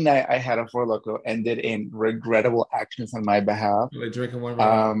 every night I had a Four Loko ended in regrettable actions on my behalf. Like drinking one.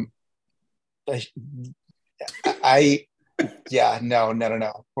 No.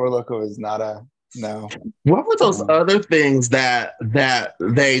 Four Loko is not a no. What were those other things that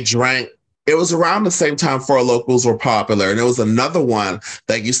they drank? It was around the same time Four Lokos were popular, and there was another one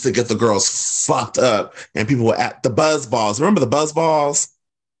that used to get the girls fucked up, and people were at the Buzz Balls. Remember the Buzz Balls?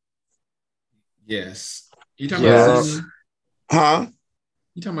 Yes. You talking about Zima? Huh?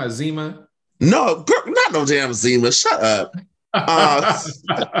 You talking about Zima? No, girl, not no damn Zima. Shut up.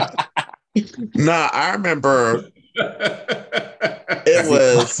 Nah, I remember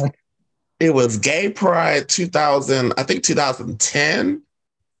it was Gay Pride 2000, I think 2010.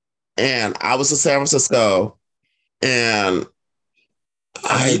 And I was in San Francisco, and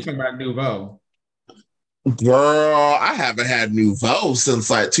you talking about Nouveau? Girl, I haven't had Nouveau since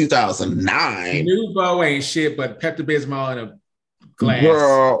like 2009. Nouveau ain't shit, but Pepto-Bismol in a glass.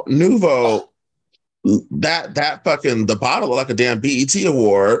 Girl, Nouveau, that fucking the bottle looked like a damn BET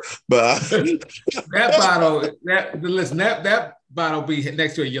award, but that bottle be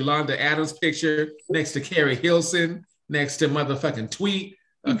next to a Yolanda Adams picture, next to Carrie Hilson, next to motherfucking Tweet.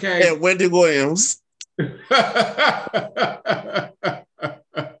 Okay. And Wendy Williams.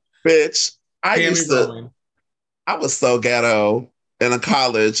 Bitch, I was so ghetto in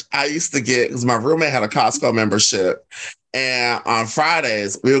college. I used to get, because my roommate had a Costco membership. And on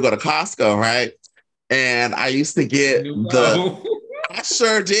Fridays, we would go to Costco, right? And I used to get I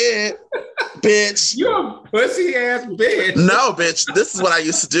sure did, bitch. You're a pussy ass bitch. No, bitch. This is what I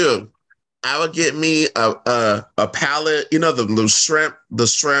used to do. I would get me a pallet, you know, the shrimp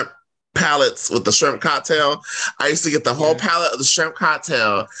pallets with the shrimp cocktail. I used to get the whole pallet of the shrimp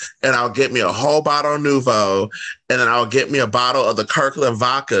cocktail, and I'll get me a whole bottle of Nouveau, and then I'll get me a bottle of the Kirkland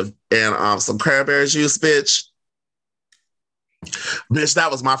vodka and some cranberry juice, bitch. Bitch, that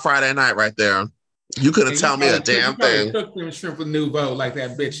was my Friday night right there. You couldn't tell me a damn thing. Cook them shrimp with Nouveau like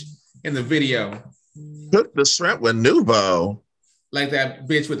that bitch in the video. Cook the shrimp with Nouveau. Like that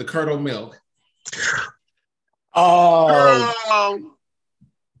bitch with the curdled milk. Oh.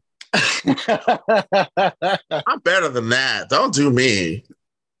 I'm better than that. Don't do me.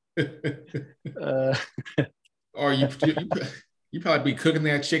 Or you probably be cooking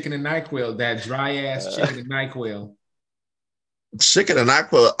that chicken and NyQuil, that dry ass chicken and NyQuil. Chicken and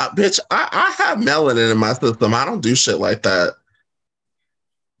NyQuil, bitch. I have melanin in my system. I don't do shit like that.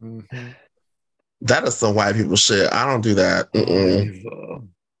 Mm-hmm. That is some white people shit. I don't do that.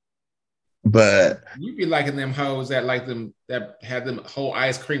 But you be liking them hoes that like them, that have them whole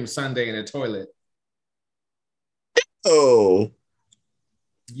ice cream sundae in the toilet. Oh,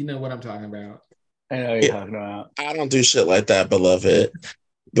 you know what I'm talking about. I know what you're talking about. I don't do shit like that, beloved.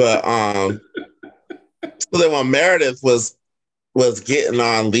 But so then when Meredith was getting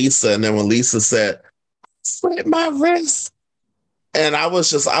on Lisa, and then when Lisa said, "Slit my wrist," and I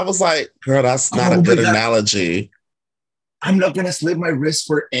was like, "Girl, that's not a good analogy." I'm not gonna slit my wrist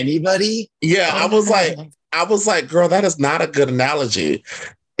for anybody. Yeah, I was like, girl, that is not a good analogy.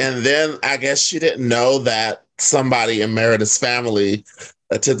 And then I guess she didn't know that somebody in Meredith's family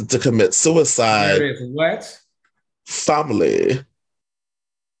attempted to commit suicide. Meredith what? Family.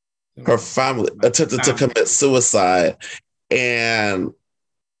 Her family attempted to commit suicide. And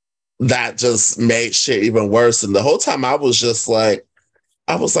that just made shit even worse. And the whole time I was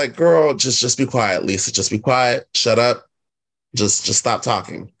like, girl, just be quiet, Lisa. Just be quiet. Shut up. Just stop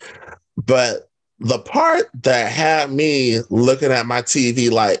talking. But the part that had me looking at my TV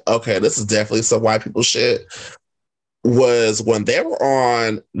like, okay, this is definitely some white people shit, was when they were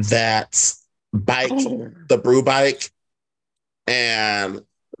on that bike, the brew bike, and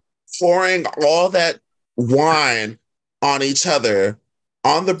pouring all that wine on each other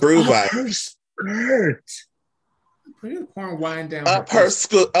on the brew bike. Her skirt. Pouring wine down up her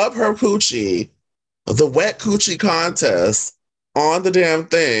coochie, the wet coochie contest on the damn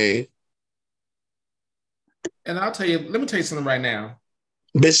thing. And I'll tell you, let me tell you something right now.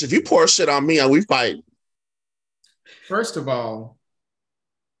 Bitch, if you pour shit on me, we fight. First of all,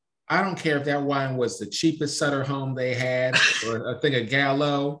 I don't care if that wine was the cheapest Sutter Home they had, or a thing of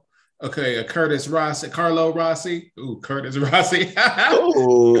Gallo. Okay, a Carlo Rossi. Ooh, Curtis Rossi.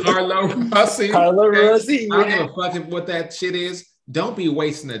 Ooh. Carlo Rossi. Carlo Rossi. I don't give a fuck what that shit is. Don't be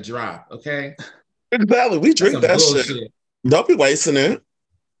wasting a drop, okay? Exactly. We drink that shit. Don't be wasting it.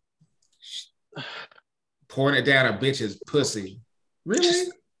 Pouring it down a bitch's pussy. Really?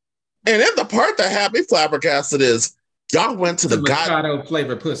 And then the part that had me flabbergasted is y'all went to the Moscato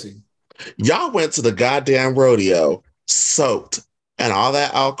flavor pussy. Y'all went to the goddamn rodeo, soaked and all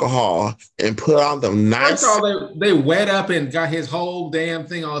that alcohol, and put on them nice. First of all, they wet up and got his whole damn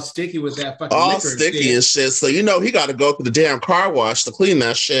thing all sticky with that fucking all liquor sticky and shit. So you know he got to go to the damn car wash to clean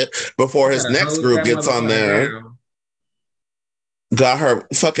that shit before his next group gets on there. Down. Got her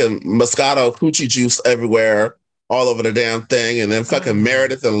fucking Moscato coochie juice everywhere, all over the damn thing, and then fucking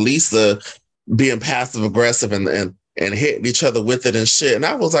Meredith and Lisa being passive aggressive and hitting each other with it and shit. And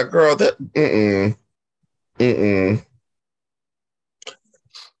I was like, girl, that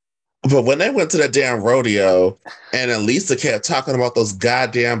But when they went to that damn rodeo and then Lisa kept talking about those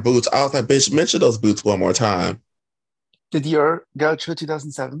goddamn boots, I was like, bitch, mention those boots one more time. Did your Gaucho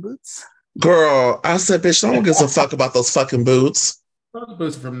 2007 boots? Girl, I said, bitch, no one gives a fuck about those fucking boots. Those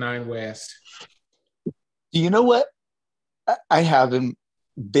boots are from Nine West. You know what? I have them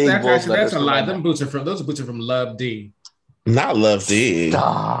big. That's a lie. Those boots are from Love D. Not Love D.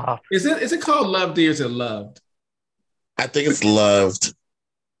 Stop. Is it called Love D or is it Loved? I think it's Loved.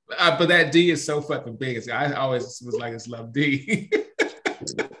 But that D is so fucking big. I always was like, it's Love D.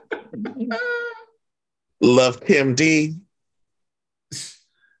 Love Kim D.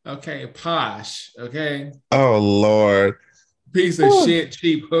 Okay, posh. Okay. Oh Lord. Piece of shit,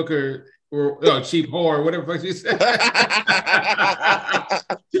 cheap hooker, or cheap whore, whatever the fuck you said.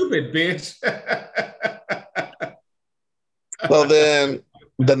 Stupid bitch. Well, then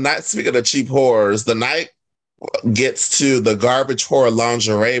the night. Speaking of cheap whores, the night gets to the garbage whore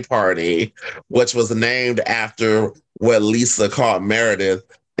lingerie party, which was named after what Lisa called Meredith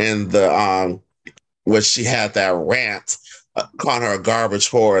in the where she had that rant calling her a garbage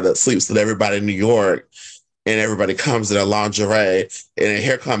whore that sleeps with everybody in New York, and everybody comes in their lingerie, and then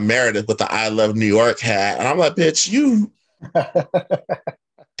here come Meredith with the I Love New York hat, and I'm like, bitch, you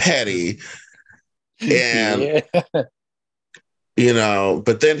petty. And you know,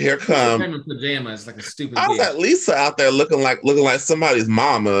 but then here come pajamas like a stupid. I was at Lisa out there looking like somebody's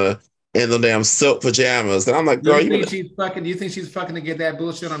mama in the damn silk pajamas, and I'm like, girl, do you think she's fucking to get that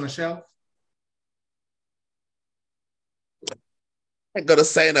bullshit on the shelf? I ain't gonna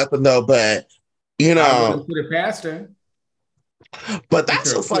say nothing though, but you know, I put it past her. But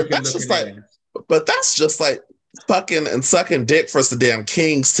that's just like fucking and sucking dick for some damn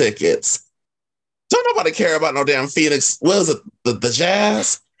Kings tickets. Don't nobody care about no damn Phoenix. What is it? The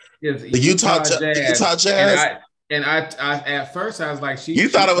Jazz? Yes, the Utah Jazz. And I at first I was like, you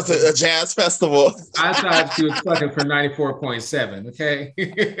thought it was a jazz festival. I thought she was fucking for 94.7. Okay.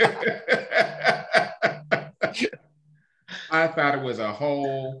 I thought it was a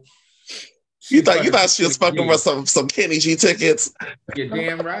whole. You thought she was fucking with some Kenny G tickets. You're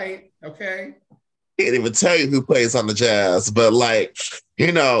damn right. Okay. Can't even tell you who plays on the Jazz, but like,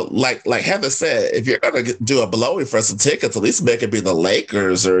 you know, like Heather said, if you're gonna do a blowing for some tickets, at least make it be the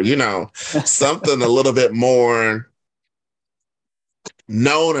Lakers or, you know, something a little bit more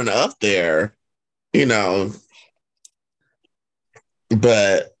known and up there, you know.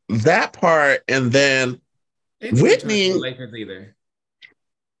 But that part, and then Whitney. Lakers either.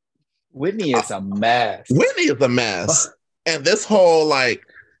 Whitney is a mess. Whitney is a mess, and this whole like,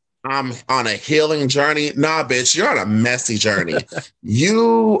 I'm on a healing journey. Nah, bitch, you're on a messy journey.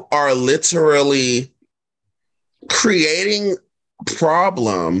 You are literally creating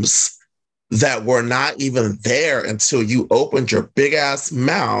problems that were not even there until you opened your big ass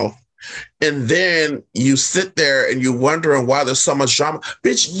mouth. And then you sit there and you're wondering why there's so much drama.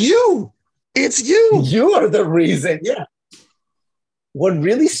 Bitch, it's you. You are the reason. Yeah. What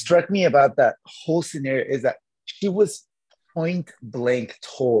really struck me about that whole scenario is that she was point blank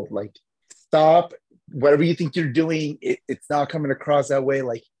told, like, stop, whatever you think you're doing, it's not coming across that way.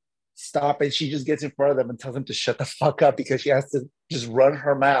 Like, stop. And she just gets in front of them and tells them to shut the fuck up because she has to just run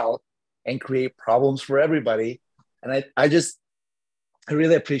her mouth and create problems for everybody. And I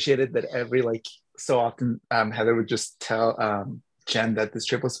really appreciated that every, like, so often Heather would just tell Jen that this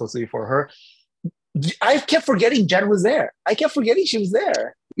trip was supposed to be for her. I kept forgetting Jen was there. I kept forgetting she was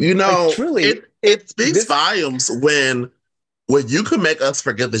there. You know, like, truly, it speaks volumes when you could make us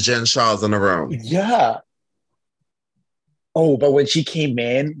forget the Jen Shaw's in the room. Yeah. Oh, but when she came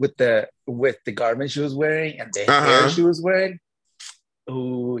in with the garment she was wearing and the hair she was wearing,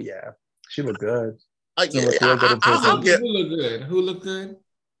 oh yeah, she looked good. Who looked good? Who looked good?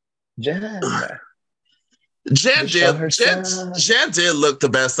 Jen. Jen did look the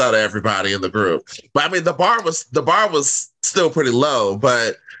best out of everybody in the group. But I mean, the bar was still pretty low,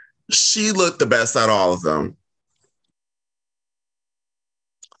 but she looked the best out of all of them.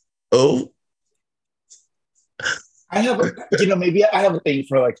 Oh, maybe I have a thing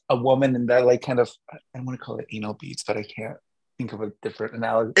for like a woman and that, like, kind of, I don't want to call it anal beads, but I can't think of a different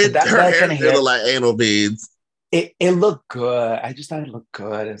analogy. Her hair did look like anal beads. It looked good. I just thought it looked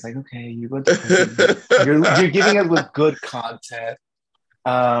good. It's like, okay, you went to you're giving it with good content.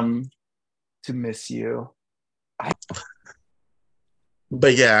 To miss you.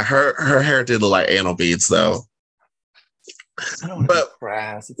 But yeah, her hair did look like anal beads though. I don't want to be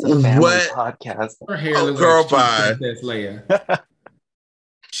crass. It's a family podcast. Her hair looks like Princess Leia.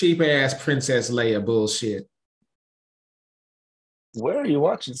 Cheap ass Princess Leia bullshit. Where are you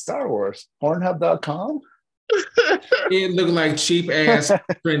watching Star Wars? Pornhub.com? It looked like cheap ass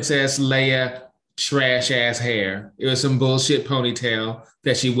Princess Leia trash ass hair. It was some bullshit ponytail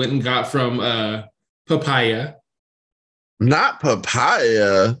that she went and got from Papaya. Not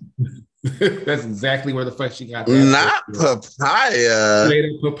Papaya. That's exactly where the fuck she got that. Not Papaya.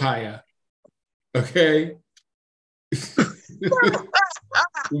 Later Papaya. Okay.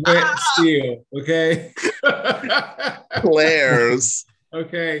 Wet steel. Okay. Claire's.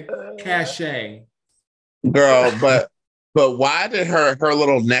 Okay. Cachet. Girl, but why did her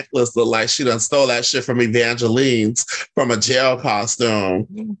little necklace look like she done stole that shit from Evangeline's from a jail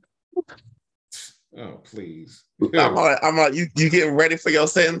costume? Oh, please. I'm like, you getting ready for your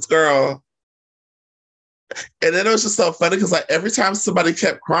sentence, girl? And then it was just so funny because like every time somebody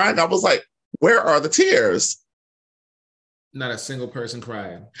kept crying, I was like, where are the tears? Not a single person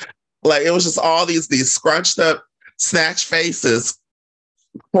crying. Like it was just all these scrunched up, snatched faces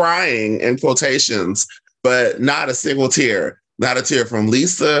crying in quotations, but not a single tear. Not a tear from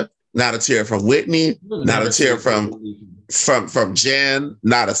Lisa, not a tear from Whitney, not a tear from Jen,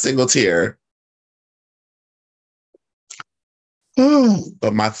 not a single tear.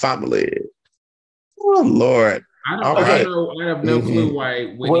 But my family. Oh Lord. I have no clue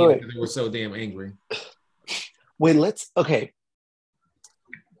why Whitney and Heather were so damn angry. Wait,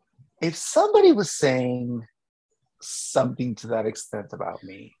 if somebody was saying something to that extent about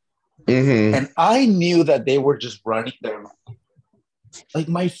me, and I knew that they were just running their mouth, like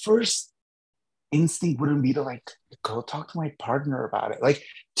my first instinct wouldn't be to like go talk to my partner about it. Like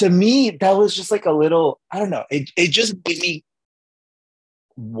to me, that was just like a little, I don't know. It just made me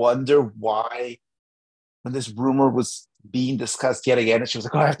wonder why when this rumor was being discussed yet again, and she was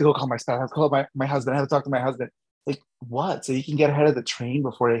like, oh, I have to go call my spouse, I have to call my husband, I have to talk to my husband. Like, what? So you can get ahead of the train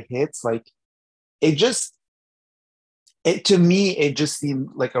before it hits? Like, to me, it just seemed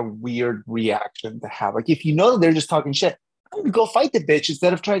like a weird reaction to have. Like, if you know that they're just talking shit, I would go fight the bitch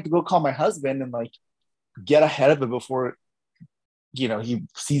instead of trying to go call my husband and like get ahead of it before, he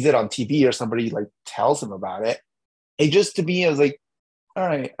sees it on TV or somebody like tells him about it. It just, to me, I was like, all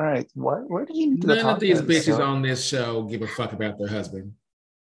right, what? Where do you need to go? None of these bitches on this show give a fuck about their husband.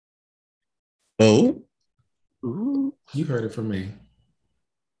 Oh? Ooh. You heard it from me.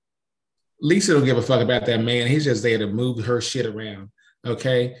 Lisa don't give a fuck about that man. He's just there to move her shit around.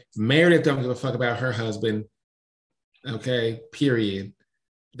 Okay. Meredith don't give a fuck about her husband. Okay. Period.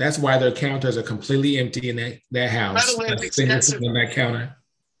 That's why their counters are completely empty in that house. On that counter.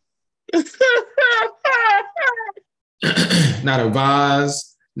 Not a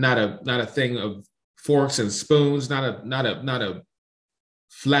vase, not a thing of forks and spoons, not a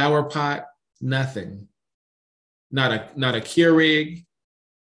flower pot, nothing. Not a Keurig.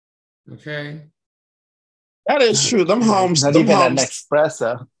 Okay. That is true. Them homes, not even an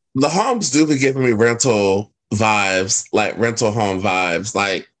espresso. The homes do be giving me rental vibes, like rental home vibes.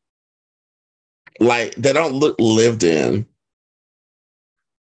 Like they don't look lived in.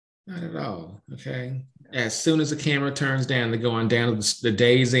 Not at all. Okay. As soon as the camera turns down, they're going down to the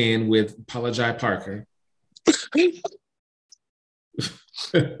Days Inn with Paula Jai Parker.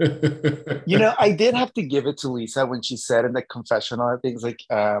 You know, I did have to give it to Lisa when she said in the confessional things like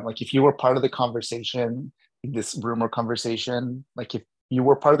if you were part of the conversation, this rumor conversation, like if you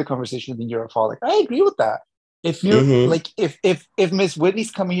were part of the conversation, then you're a fault. Like I agree with that. If you're like if Miss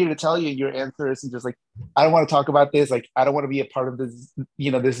Whitney's coming here to tell you your answer isn't just like I don't want to talk about this, like I don't want to be a part of this, you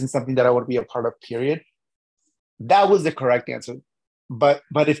know, this isn't something that I want to be a part of, period. That was the correct answer. But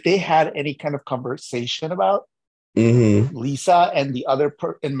if they had any kind of conversation about Lisa and the other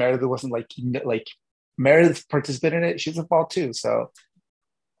and Meredith wasn't like Meredith participated in it, she's a fault too. So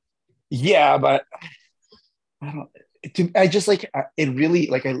yeah, but I don't. I just like it really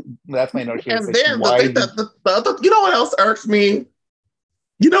like that's my note here. And like, then the other, you know what else irks me?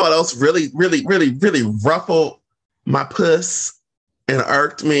 You know what else really ruffled my puss and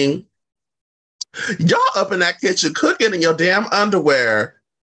irked me? Y'all up in that kitchen cooking in your damn underwear,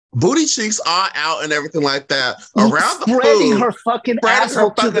 booty cheeks all out and everything like that. Around the spreading food, her fucking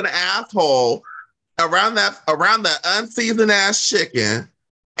asshole asshole around that unseasoned ass chicken.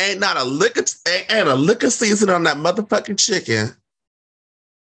 Ain't a lick of seasoning on that motherfucking chicken.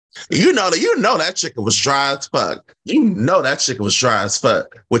 You know that chicken was dry as fuck. You know that chicken was dry as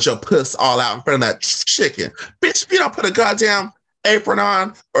fuck with your puss all out in front of that chicken. Bitch, if you don't put a goddamn apron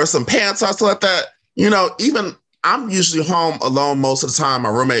on or some pants or something like that, you know, even I'm usually home alone most of the time. My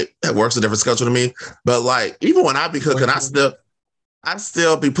roommate works a different schedule to me. But like, even when I be cooking, I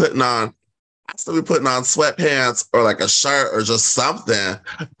still be putting on sweatpants or like a shirt or just something.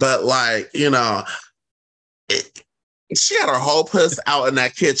 But like, you know, she had her whole puss out in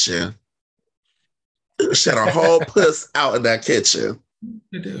that kitchen. She had her whole puss out in that kitchen.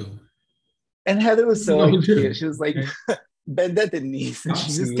 I do. And Heather was so like, cute. She was like, bend at the knees. And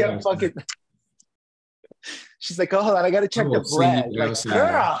she just kept fucking. She's like, oh, hold on, I gotta check the bread. Like,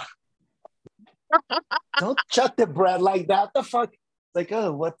 girl, don't chuck the bread like that. The fuck? Like,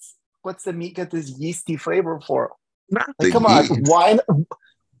 oh, what's the meat got this yeasty flavor for? Like, come on, wine.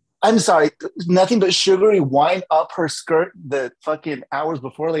 I'm sorry, nothing but sugary wine up her skirt the fucking hours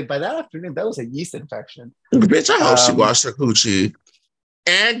before. Like by that afternoon, that was a yeast infection. Bitch, I hope she washed her coochie.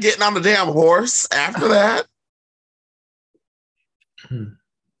 And getting on the damn horse after that.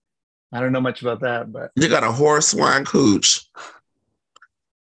 I don't know much about that, but you got a horse wine cooch.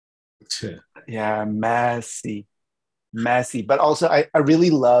 Yeah, messy. But also, I really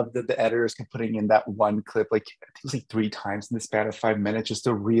love that the editors kept putting in that one clip, like I think it was like 3 times in the span of 5 minutes, just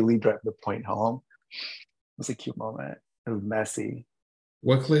to really drive the point home. It was a cute moment. It was messy.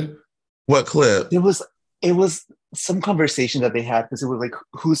 What clip? It was some conversation that they had because it was like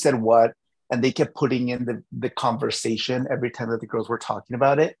who said what, and they kept putting in the conversation every time that the girls were talking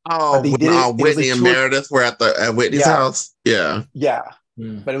about it. Oh, Whitney and Meredith were at Whitney's house. Yeah.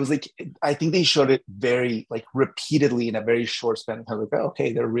 But it was like I think they showed it very like repeatedly in a very short span of time. Like, oh,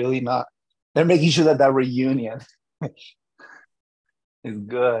 okay, they're making sure that reunion is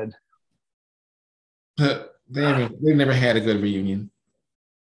good. They've never had a good reunion.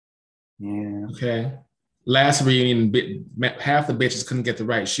 Yeah. Okay. Last reunion, half the bitches couldn't get the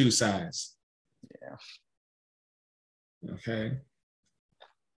right shoe size. Yeah. Okay.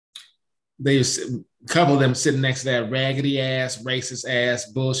 A couple of them sitting next to that raggedy ass, racist ass,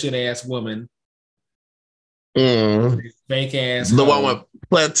 bullshit ass woman. Fake ass. The one with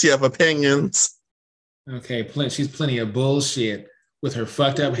plenty of opinions. Okay, she's plenty of bullshit with her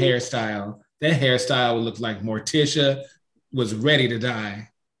fucked up hairstyle. That hairstyle would look like Morticia was ready to die.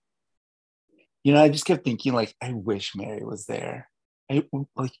 You know, I just kept thinking, like, I wish Mary was there.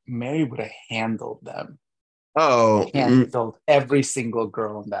 Mary would have handled them. Oh, handled every single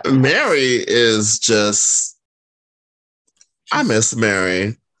girl in that. Mary is just. I miss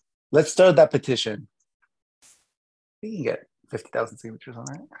Mary. Let's start that petition. We can get 50,000 signatures on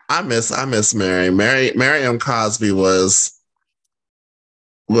that. I miss Mary. Mary M. Cosby was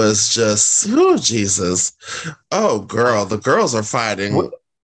just. Oh Jesus! Oh girl, the girls are fighting.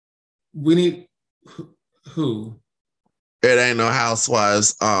 We need who? It ain't no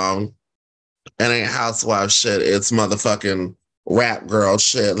housewives. It ain't housewife shit. It's motherfucking rap girl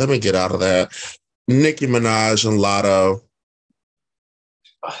shit. Let me get out of that. Nicki Minaj and Lotto.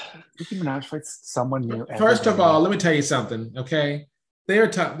 Nicki Minaj fights someone new. First of all, let me tell you something, okay? They're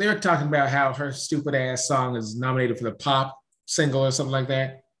talking about how her stupid ass song is nominated for the pop single or something like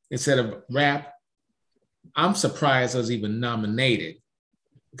that instead of rap. I'm surprised it was even nominated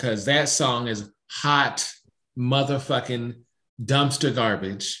because that song is hot motherfucking dumpster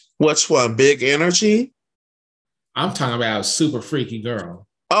garbage. Which one? Big Energy? I'm talking about Super Freaky Girl.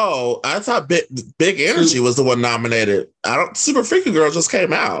 Oh, I thought Big Energy was the one nominated. Super Freaky Girl just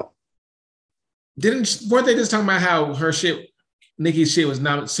came out. Weren't they just talking about how her shit Nikki's shit was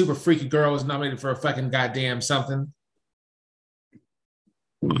nominated. Super Freaky Girl was nominated for a fucking goddamn something.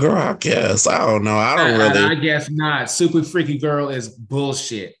 Girl, I guess. I don't know. I guess not. Super Freaky Girl is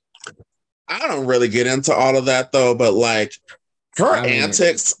bullshit. I don't really get into all of that though, but like her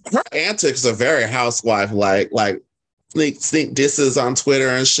antics are very housewife like sneak disses on Twitter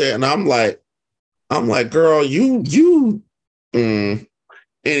and shit. And I'm like, girl, you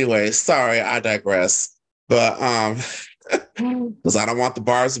anyway, sorry, I digress. But because I don't want the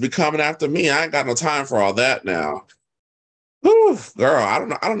bars to be coming after me. I ain't got no time for all that now. Whew, girl, I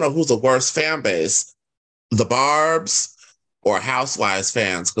don't know who's the worst fan base. The Barbs or Housewives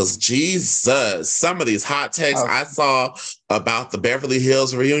fans, because Jesus, some of these hot takes I saw about the Beverly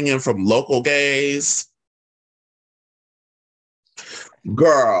Hills reunion from local gays.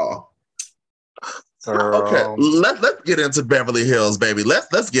 Girl. Okay, let's get into Beverly Hills, baby.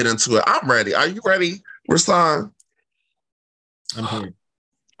 Let's get into it. I'm ready. Are you ready, Rasan? I'm here.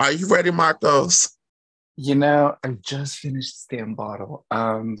 Are you ready, Marcos? You know, I just finished the damn bottle.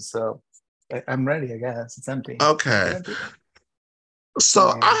 So I'm ready, I guess. It's empty. Okay.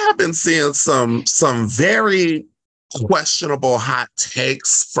 So I have been seeing some very questionable hot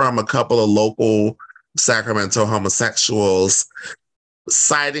takes from a couple of local Sacramento homosexuals,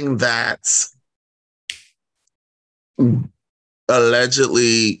 citing that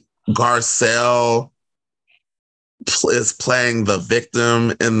allegedly Garcelle is playing the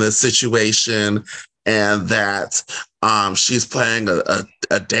victim in this situation, and that she's playing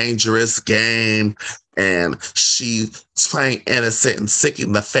a dangerous game, and she's playing innocent and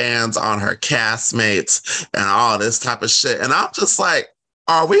sicking the fans on her castmates and all this type of shit. And I'm just like,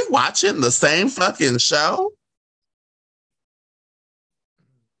 are we watching the same fucking show?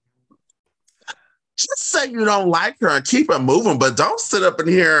 Just say you don't like her and keep it moving, but don't sit up in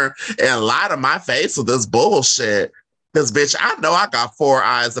here and lie to my face with this bullshit. Because, bitch, I know I got 4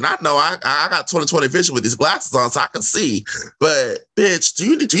 eyes, and I know I got 20/20 vision with these glasses on, so I can see. But, bitch, do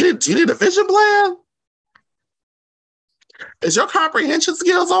you need a vision plan? Is your comprehension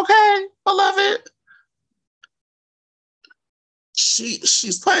skills okay, beloved?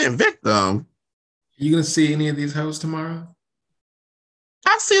 She's playing victim. You gonna see any of these hoes tomorrow?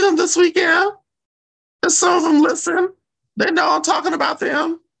 I see them this weekend. And some of them listen. They know I'm talking about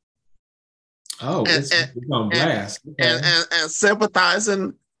them. Oh, it's on blast. And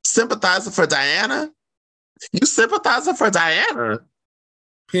sympathizing for Diana. You sympathizing for Diana.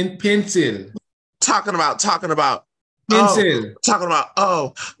 Pencil. Talking about Pencil.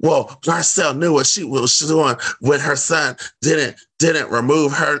 Well, Garcelle knew what she was doing when her son didn't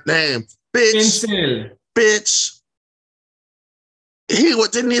remove her name. Bitch. Pencil. Bitch. He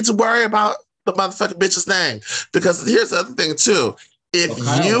didn't need to worry about the motherfucking bitch's name. Because here's the other thing too. If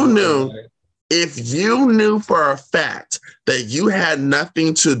you knew for a fact that you had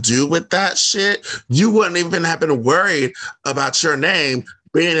nothing to do with that shit, you wouldn't even have been worried about your name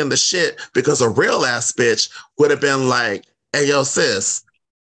being in the shit, because a real ass bitch would have been like, hey, yo, sis,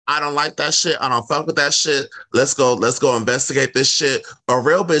 I don't like that shit. I don't fuck with that shit. Let's go investigate this shit. A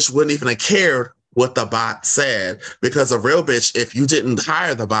real bitch wouldn't even have cared what the bot said, because a real bitch, if you didn't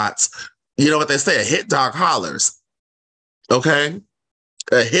hire the bots, you know what they say, a hit dog hollers. Okay?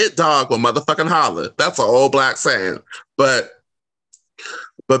 A hit dog will motherfucking holler. That's an old black saying. But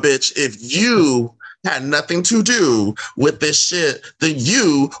bitch, if you had nothing to do with this shit, then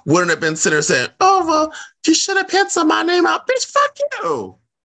you wouldn't have been sitting there saying, oh, well, you should have penciled my name out. Bitch, fuck you.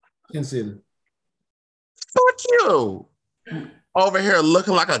 Consider. Fuck you. Over here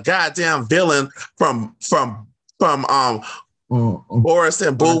looking like a goddamn villain from Boris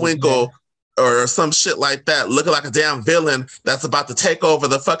and Bullwinkle or some shit like that, looking like a damn villain that's about to take over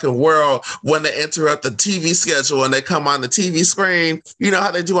the fucking world when they interrupt the TV schedule and they come on the TV screen. You know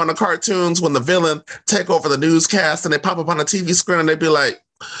how they do on the cartoons when the villain take over the newscast and they pop up on the TV screen and they be like,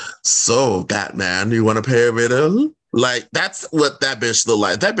 so Batman, you want to pay a riddle? Like, that's what that bitch look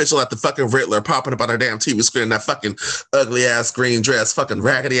like. That bitch look like the fucking Riddler popping up on her damn TV screen in that fucking ugly ass green dress, fucking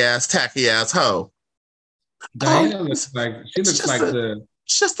raggedy ass, tacky ass hoe. Diana looks like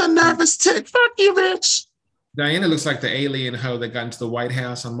just a nervous tick. Fuck you, bitch. Diana looks like the alien hoe that got into the White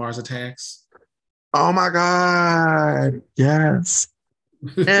House on Mars Attacks. Oh my God. Yes.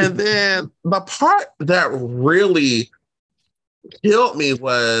 And then the part that really killed me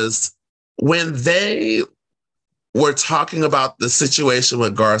was when they were talking about the situation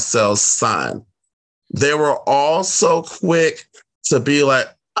with Garcelle's son. They were all so quick to be like,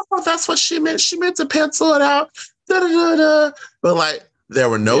 oh, that's what she meant. She meant to pencil it out. Da-da-da-da. But like, there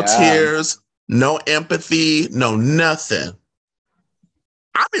were no tears, no empathy, no nothing.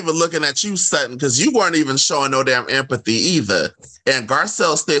 I'm even looking at you, Sutton, because you weren't even showing no damn empathy either. And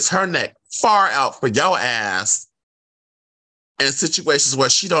Garcelle sticks her neck far out for your ass in situations where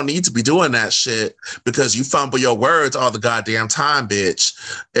she don't need to be doing that shit because you fumble your words all the goddamn time, bitch.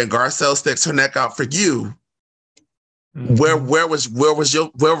 And Garcelle sticks her neck out for you. Mm-hmm.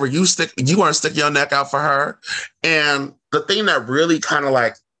 Where were you sticking? You weren't sticking your neck out for her. And the thing that really kind of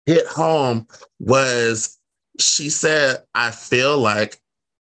like hit home was she said, I feel like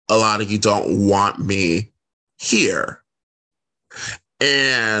a lot of you don't want me here.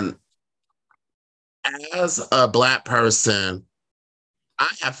 And as a Black person, I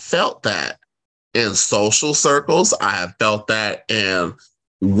have felt that in social circles. I have felt that in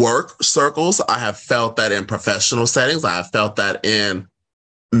work circles. I have felt that in professional settings. I have felt that in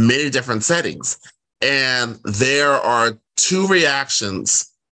many different settings. And there are two reactions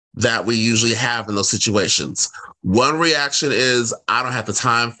that we usually have in those situations. One reaction is, I don't have the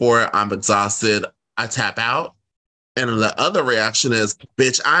time for it. I'm exhausted. I tap out. And the other reaction is,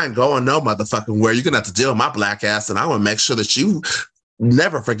 bitch, I ain't going no motherfucking where. You're going to have to deal with my Black ass. And I want to make sure that you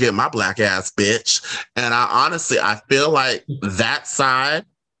never forget my Black ass, bitch. And I feel like that side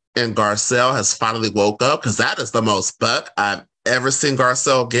in Garcelle has finally woke up, because that is the most fuck I've ever seen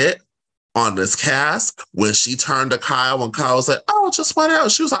Garcelle get on this cast. When she turned to Kyle, when Kyle was like, oh, just what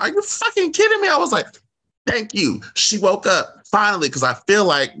else? She was like, are you fucking kidding me? I was like, thank you. She woke up finally, because I feel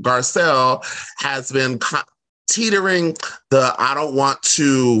like Garcelle has been teetering the I don't want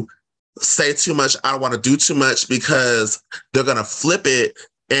to say too much, I don't want to do too much, because they're going to flip it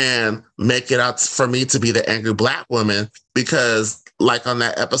and make it out for me to be the angry Black woman. Because like on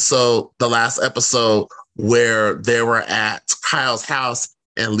that episode, the last episode where they were at Kyle's house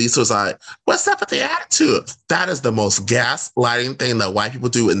and Lisa was like, what's up with the attitude? That is the most gaslighting thing that white people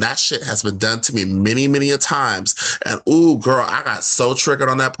do. And that shit has been done to me many, many a times. And ooh, girl, I got so triggered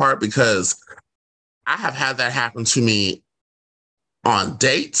on that part, because I have had that happen to me on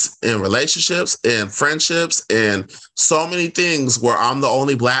dates, in relationships, in friendships, and so many things where I'm the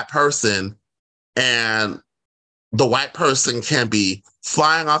only Black person and the white person can be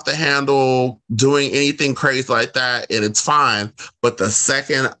flying off the handle, doing anything crazy like that, and it's fine. But the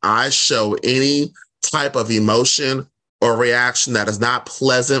second I show any type of emotion or reaction that is not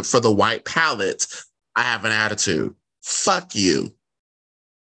pleasant for the white palate, I have an attitude. Fuck you.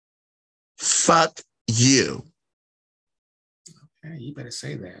 Fuck you. Okay, you better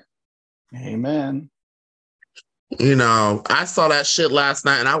say that. Amen. You know, I saw that shit last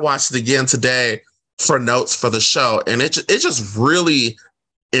night and I watched it again today for notes for the show. And it just really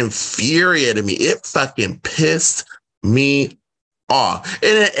infuriated me. It fucking pissed me off.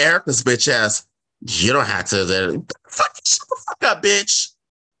 And then Erica's bitch ass, you don't have to, shut the fuck up, bitch.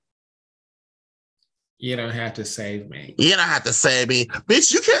 You don't have to save me. You don't have to save me.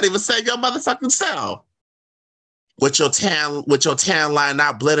 Bitch, you can't even save your motherfucking self. With your tan line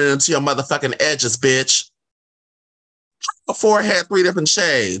not blending into your motherfucking edges, bitch. Her forehead 3 different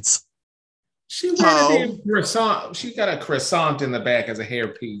shades. She wearing a damn croissant. She got a croissant in the back as a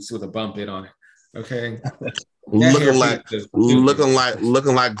hairpiece with a bump it on it. Okay. looking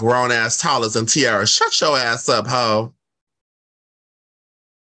like grown ass Tallers and Tiara. Shut your ass up, ho.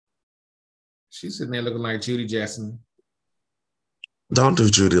 She's sitting there looking like Judy Jetson. Don't do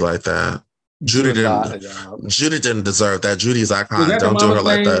Judy like that. Judy didn't deserve that. Judy's iconic. Don't do her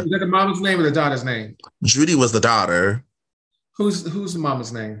like that. Is that the mama's name or the daughter's name? Judy was the daughter. Who's the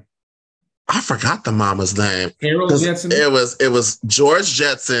mama's name? I forgot the mama's name. Harold Jetson? It was George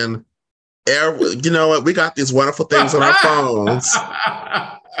Jetson. You know what? We got these wonderful things on our phones.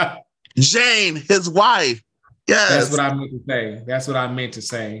 Jane, his wife. Yes. That's what I meant to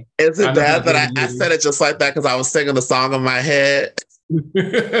say. Is it bad that I said it just like that because I was singing the song in my head? But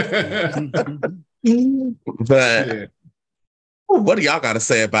yeah. What do y'all got to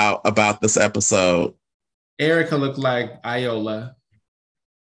say about this episode? Erica looked like Iola.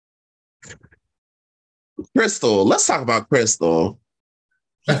 Crystal, let's talk about Crystal.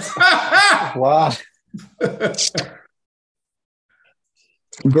 Wow.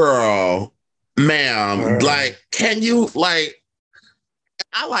 Girl, ma'am, like, can you, like,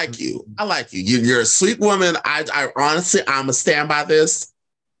 I like you. You're a sweet woman. I honestly, I'm a stand by this.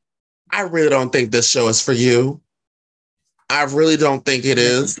 I really don't think this show is for you. I really don't think it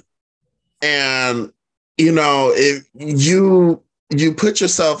is. And, you know, if you put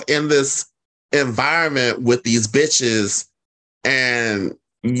yourself in this environment with these bitches and,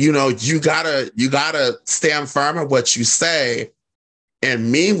 you know, you gotta stand firm on what you say and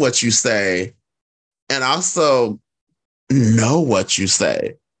mean what you say and also know what you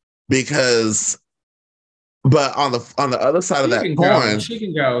say, because But on the other side of that coin, she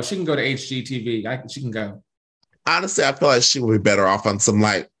can go. She can go to HGTV. She can go. Honestly, I feel like she would be better off on some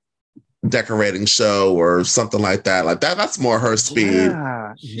like decorating show or something like that. Like that's more her speed.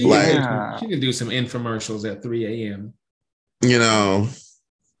 Yeah, she can do some infomercials at 3 a.m. You know,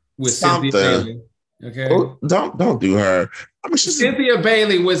 with something. Cynthia Bailey. Okay. Oh, don't do her. I mean, Cynthia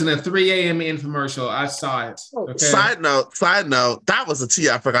Bailey was in a 3 a.m. infomercial. I saw it. Okay. Side note, that was a tea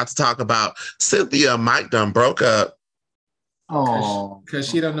I forgot to talk about. Cynthia and Mike done broke up. Oh, because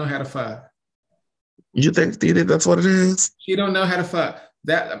she don't know how to fuck. You think that's what it is? She don't know how to fuck.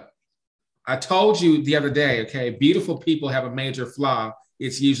 That I told you the other day. Okay, beautiful people have a major flaw.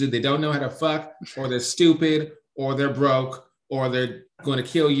 It's usually they don't know how to fuck, or they're stupid, or they're broke, or they're going to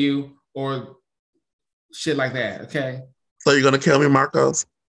kill you, or shit like that. Okay. So you're gonna kill me, Marcos?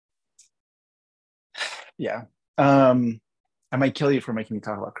 Yeah. I might kill you for making me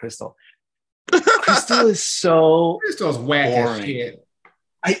talk about Crystal. Crystal is so Crystal's whack as shit.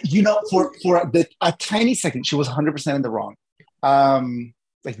 For a tiny second, she was 100% in the wrong.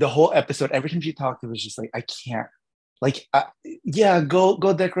 Like the whole episode, every time she talked, it was just like, I can't. Like,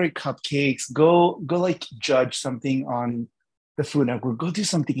 go decorate cupcakes. Go like judge something on the Food Network. Go do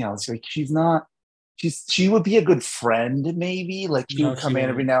something else. Like she would be a good friend, maybe. Like she would come in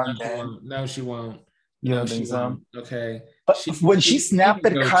every now and then. No, she won't. You don't think so? Okay. But when she snapped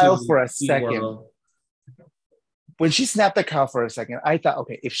at Kyle for a second, I thought,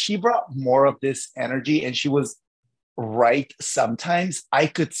 okay, if she brought more of this energy and she was right sometimes, I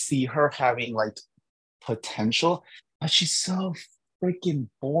could see her having like potential. But she's so freaking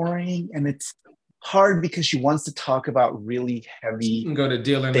boring, and it's hard because she wants to talk about really heavy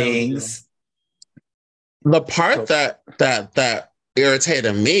things. The part that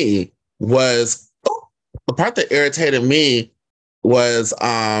irritated me was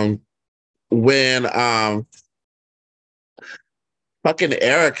when fucking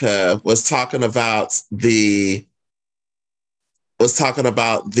Erica was talking about the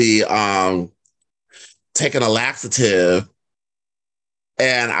taking a laxative,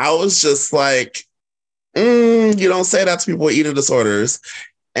 and I was just like, you don't say that to people with eating disorders.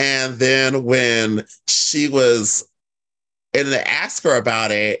 And then when she was, and they asked her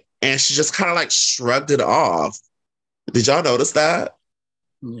about it, and she just kind of like shrugged it off. Did y'all notice that?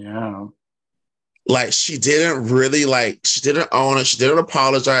 Yeah. Like she didn't own it. She didn't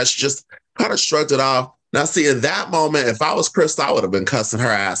apologize. She just kind of shrugged it off. Now, see, in that moment, if I was Crystal, I would have been cussing her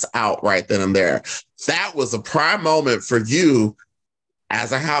ass out right then and there. That was a prime moment for you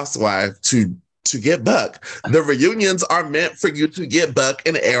as a housewife to get buck. The reunions are meant for you to get buck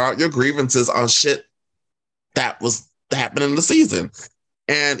and air out your grievances on shit that was happening in the season.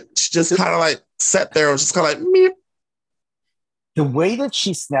 And she just kind of like sat there and was just kind of like, meep. The way that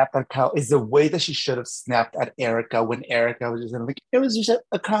she snapped at Kyle is the way that she should have snapped at Erica when Erica was just like, it was just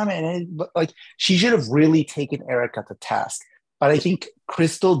a comment. But like, she should have really taken Erica to task. But I think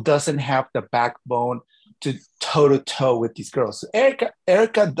Crystal doesn't have the backbone to toe-to-toe with these girls. So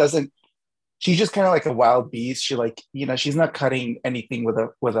Erica doesn't, she's just kind of like a wild beast. She like, she's not cutting anything with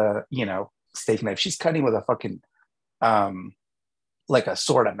a steak knife. She's cutting with a fucking, like a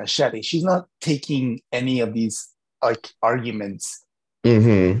sword, a machete. She's not taking any of these like arguments.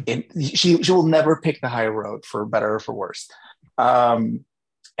 Mm-hmm. And she will never pick the high road, for better or for worse. And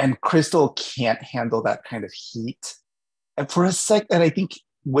Crystal can't handle that kind of heat. And for a second, I think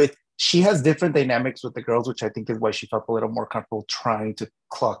she has different dynamics with the girls, which I think is why she felt a little more comfortable trying to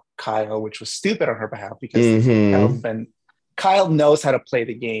clock Kyle, which was stupid on her behalf because Kyle knows how to play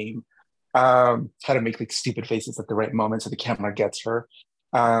the game, how to make like stupid faces at the right moment so the camera gets her.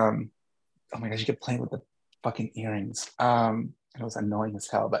 Oh my gosh, you kept playing with the fucking earrings. It was annoying as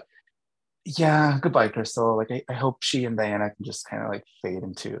hell, but yeah, goodbye, Crystal. Like I hope she and Diana can just kind of like fade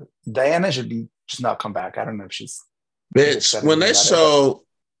into. Diana should be just not come back. I don't know if she's when they showed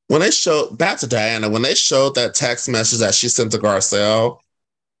back to Diana, when they showed that text message that she sent to Garcelle,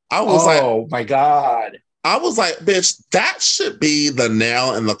 I was like, oh my God. I was like, bitch, that should be the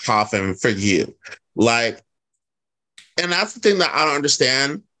nail in the coffin for you. Like, and that's the thing that I don't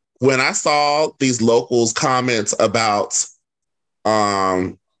understand. When I saw these locals comments about,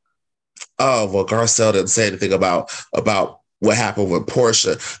 well, Garcelle didn't say anything about what happened with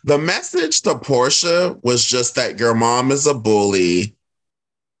Portia. The message to Portia was just that your mom is a bully.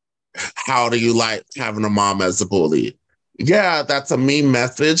 How do you like having a mom as a bully? Yeah, that's a mean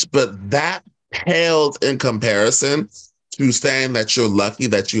message, but that paled in comparison to saying that you're lucky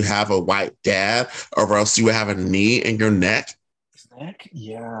that you have a white dad or else you would have a knee in your neck.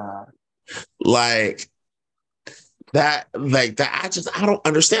 Yeah. Like, that like that I don't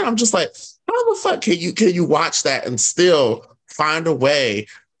understand. I'm just like, how the fuck can you watch that and still find a way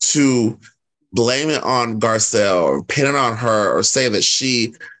to blame it on Garcelle or pin it on her or say that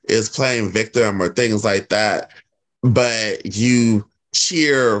she is playing victim or things like that, but you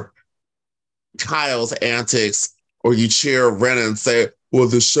cheer Kyle's antics or you cheer Ren and say, well,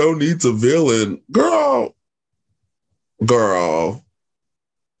 the show needs a villain. Girl.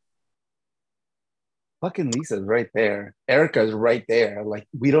 Fucking Lisa's right there. Erica's right there. Like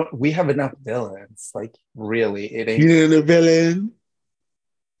we have enough villains. Like really, it ain't. You need a villain?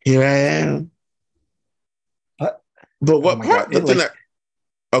 Here I am. But Oh what my part god! of the thing that?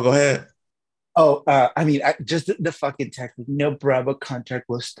 Oh, go ahead. Oh, I mean, just the fucking text. No Bravo contract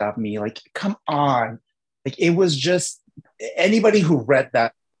will stop me. Like, come on. Like, it was just anybody who read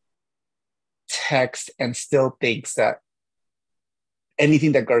that text and still thinks that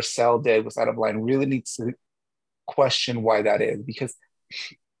anything that Garcelle did was out of line really needs to question why that is, because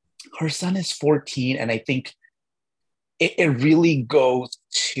her son is 14, and I think it really goes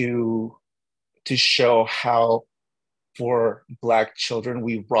to show how for Black children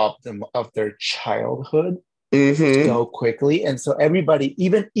we rob them of their childhood so quickly. And so everybody,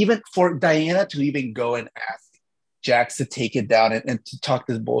 even for Diana to even go and ask Jax to take it down and to talk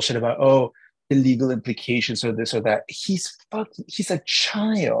this bullshit about, oh, the legal implications or this or that. He's a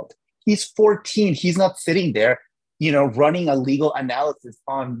child. He's 14. He's not sitting there, running a legal analysis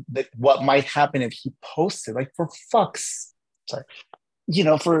on what might happen if he posted. Like, for fuck's sorry.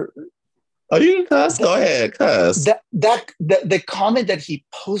 For Oh, you can cuss? Go ahead, cuss. the comment that he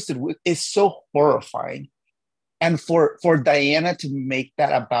posted is so horrifying. And for Diana to make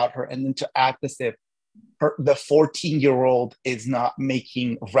that about her and then to act as if the 14-year-old is not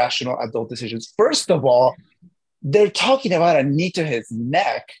making rational adult decisions. First of all, they're talking about a knee to his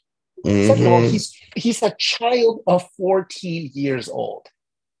neck. Second of all, he's a child of 14 years old.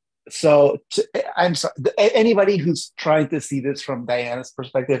 So I'm sorry, anybody who's trying to see this from Diana's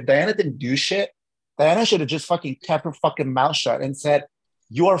perspective, Diana didn't do shit. Diana should have just fucking kept her fucking mouth shut and said,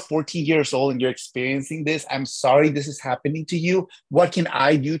 you are 14 years old and you're experiencing this. I'm sorry this is happening to you. What can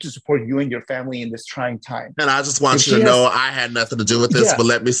I do to support you and your family in this trying time? And I just want you to know I had nothing to do with this, but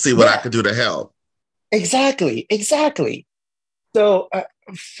let me see what I can do to help. Exactly. So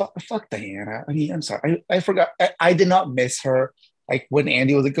fuck Diana. I mean, I'm sorry. I forgot. I did not miss her. Like when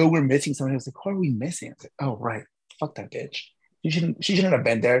Andy was like, oh, we're missing something. I was like, who are we missing? I was like, oh, right. Fuck that bitch. She shouldn't have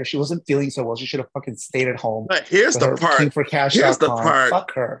been there. She wasn't feeling so well. She should have fucking stayed at home. But here's the part. Here's the part.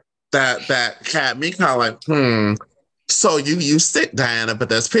 Fuck her. That had me kind of like, So you sick, Diana, but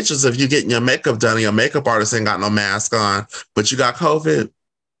there's pictures of you getting your makeup done and your makeup artist ain't got no mask on, but you got COVID.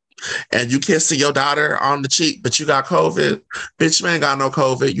 And you kissing your daughter on the cheek, but you got COVID. Bitch, you ain't got no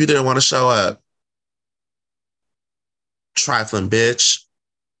COVID. You didn't want to show up. Trifling bitch.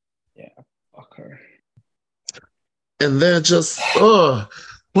 Yeah, fuck her. And then just, what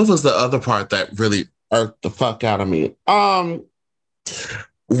was the other part that really irked the fuck out of me? Why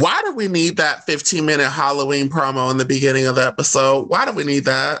do we need that 15-minute Halloween promo in the beginning of the episode? Why do we need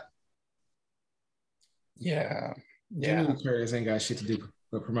that? Yeah. Jamie Lee Curtis ain't got shit to do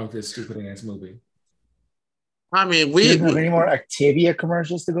but promote this stupid ass movie. I mean, we don't have any more Activia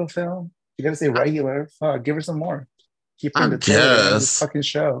commercials to go film. You gotta say regular. Fuck, give her some more. Keep her in the tail of this fucking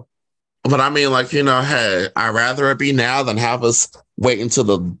show. But I mean, like, hey, I'd rather it be now than have us wait until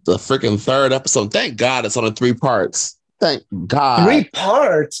the freaking third episode. Thank God it's only 3 parts. Thank God. 3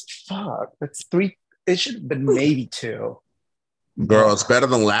 parts? Fuck. That's 3. It should have been maybe 2. Girl, it's better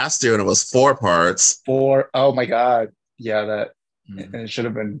than last year and it was 4 parts. 4. Oh my God. Yeah, that. And it should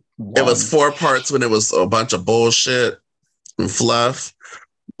have been 1. It was 4 parts when it was a bunch of bullshit and fluff.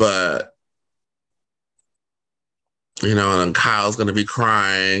 But, and then Kyle's going to be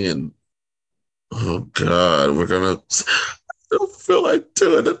crying and, oh God, I don't feel like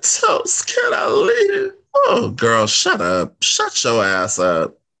doing a toast. Can I leave? Oh, girl, shut up. Shut your ass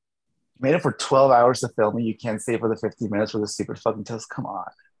up. You made it for 12 hours to film and you can't stay for the 15 minutes for the stupid fucking toast. Come on.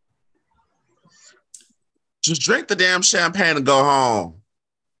 Just drink the damn champagne and go home.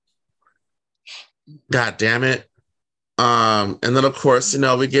 God damn it. And then, of course,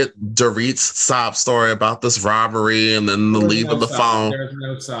 we get Dorit's sob story about this robbery and then the leave of the phone. There's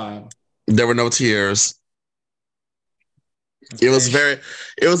no sob. There were no tears. Okay.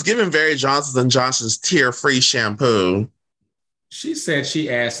 It was given Very Johnson's tear-free shampoo. She said she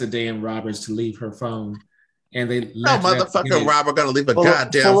asked the damn robbers to leave her phone. And they no motherfucking robber gonna leave a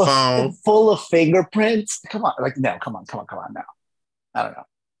goddamn phone full of fingerprints. Come on, no, come on now. I don't know.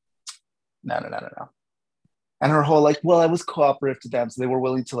 No. And her whole well, I was cooperative to them, so they were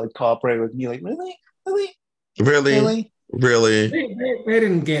willing to cooperate with me. Like, really? Really? They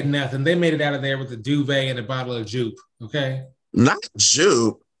didn't get nothing. They made it out of there with a duvet and a bottle of jupe. Okay, Not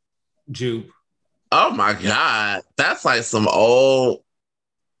Jupe. jupe. Oh my God. That's like some old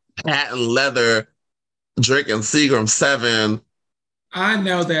patent leather drinking Seagram 7. I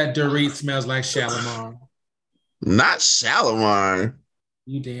know that Dorit smells like Shalimar. Not Shalimar.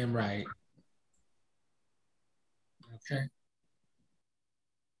 You damn right. Okay.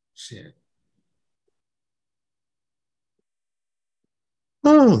 Shit.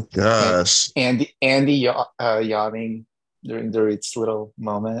 Oh gosh. Andy yawning during Dorit's little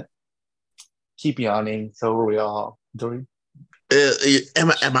moment. Keep yawning. So are we all. Dorit.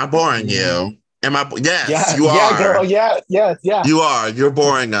 Am I boring you? Am I? Yes, Yeah, you yeah, are. girl. Yes, yes, yeah. You are. You're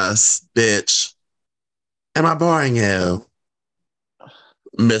boring us, bitch. Am I boring you,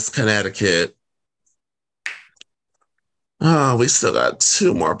 Miss Connecticut? Oh, we still got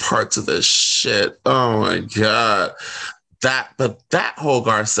 2 more parts of this shit. Oh my God. That whole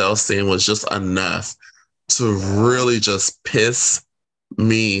Garcelle scene was just enough to really just piss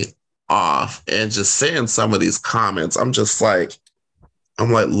me off. And just saying some of these comments, I'm like,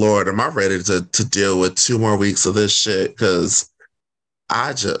 Lord, am I ready to deal with 2 more weeks of this shit? Because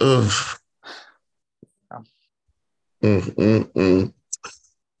I just, ugh. Mm.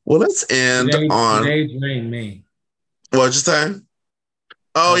 Well, let's end on. Today drained me. What'd you say?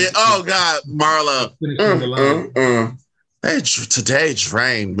 Oh yeah. Oh God, Marla. Finishing the line. Today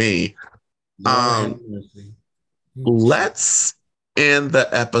drained me. Lord have mercy. Let's end the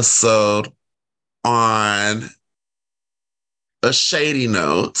episode on a shady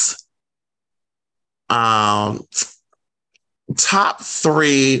note. Top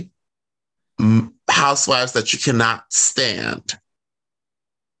 3 housewives that you cannot stand.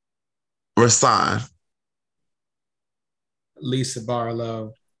 Rasan. Lisa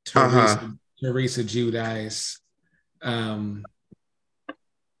Barlow, Teresa Giudice.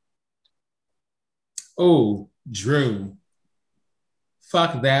 Drew.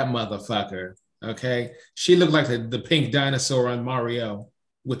 Fuck that motherfucker. Okay. She looked like the pink dinosaur on Mario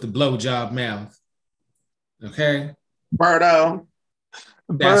with the blowjob mouth. Okay. Birdo.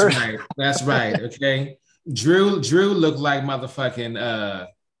 That's right. Okay. Drew looked like motherfucking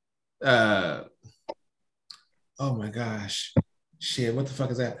oh my gosh. Shit, what the fuck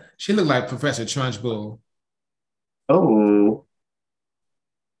is that? She looked like Professor Trunchbull. Oh.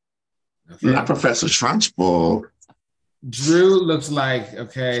 Okay. Not Professor Trunchbull. Drew looks like,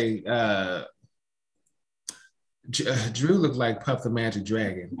 Drew looked like Puff the Magic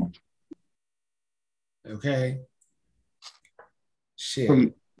Dragon. Okay.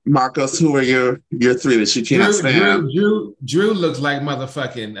 Shit. Marcos, who are your 3 that you can't stand? Drew looks like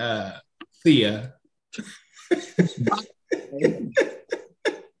motherfucking Thea.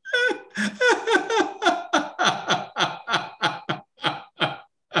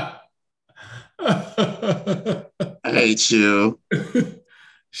 I hate you.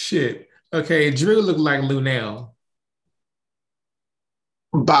 Shit. Okay, Drew looked like Lunel.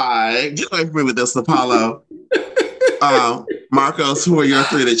 Bye. Get away from me with this, Apollo. Marcos, who are your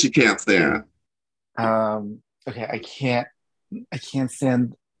 3 that you can't stand? Okay, I can't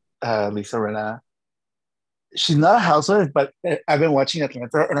stand Lisa Rinna. She's not a housewife, but I've been watching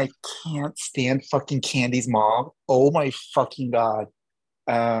Atlanta and I can't stand fucking Candy's mom. Oh my fucking God.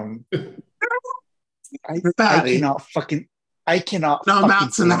 I cannot no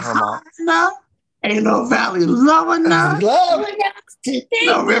fucking stand her mom. No, ain't no valley low enough. No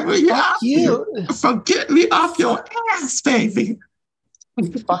river, you forget me off your ass, baby.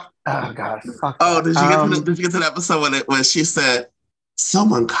 Fuck. Oh God. Fuck. Oh, did you get to the episode when she said,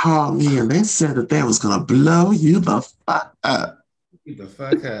 someone called me and they said that they was gonna blow you the fuck up. The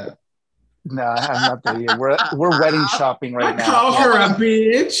fuck up. No, I'm not there yet. We're wedding shopping right now. I call her a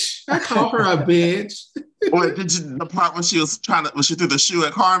bitch. Wait, the part when she was when she threw the shoe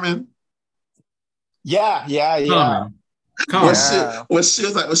at Carmen? Yeah. When she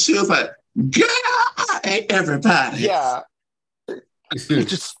was like, girl, ain't everybody. Yeah. You're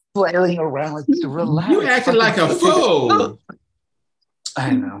just flailing around like, relax. You acting like a fool.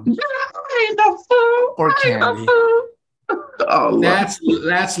 I know. I ain't no fool. Or Candy. Oh, that's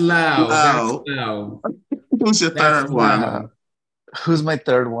loud. Oh. That's loud. Who's your third one? Who's my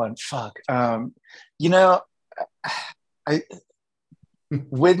third one? Fuck.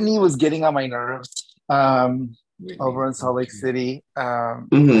 Whitney was getting on my nerves over in Salt Lake City. I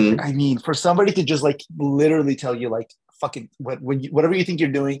mean, for somebody to just like literally tell you like fucking whatever you think you're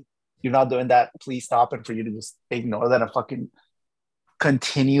doing, you're not doing that. Please stop. And for you to just ignore that and fucking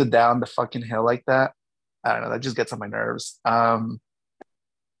continue down the fucking hill like that. I don't know. That just gets on my nerves.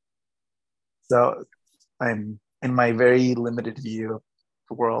 So I'm in my very limited view of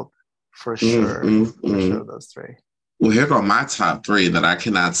the world, for sure. For sure, those three. Well, here go my top three that I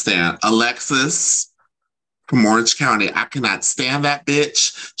cannot stand. Alexis from Orange County. I cannot stand that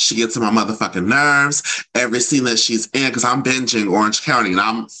bitch. She gets on my motherfucking nerves. Every scene that she's in, because I'm binging Orange County, and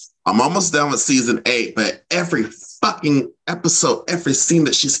I'm almost done with season 8, but every fucking episode, every scene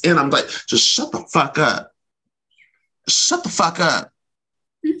that she's in, I'm like, just shut the fuck up. Shut the fuck up.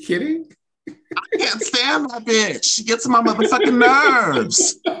 Are you kidding? I can't stand that bitch. She gets on my motherfucking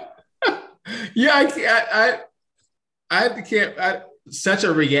nerves. Yeah, I can't. Such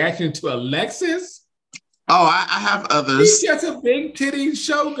a reaction to Alexis. Oh, I have others. She's just a big titty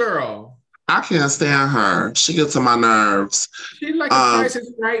showgirl. I can't stand her. She gets on my nerves. She's like a Price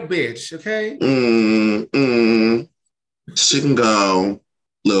is Right bitch, okay? She can go,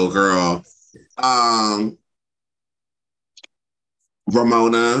 little girl.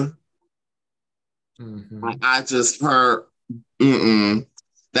 Ramona. I just heard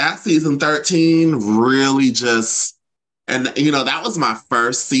that season 13 really just, and you know, that was my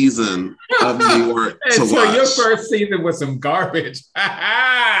first season of New York to so watch. Your first season was some garbage.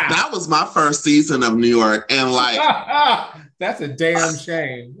 That was my first season of New York, and like that's a damn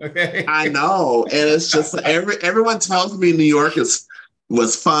shame. Okay, I know, and it's just everyone tells me New York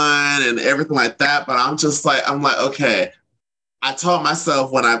was fun and everything like that, but I'm like, okay. I told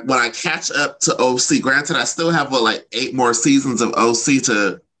myself when I catch up to OC, granted, I still have like 8 more seasons of OC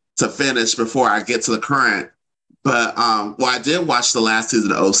to finish before I get to the current. But I did watch the last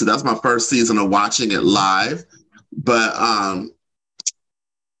season of OC. That was my first season of watching it live. But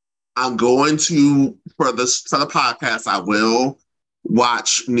I'm going to for the podcast, I will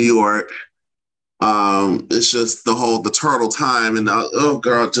watch New York. It's just the turtle time and I don't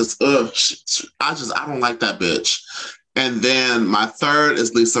like that bitch. And then my third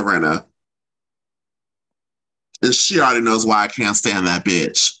is Lisa Rinna. And she already knows why I can't stand that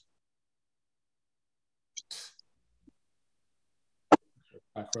bitch.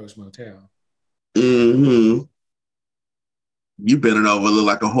 Cockroach Motel. You bending over look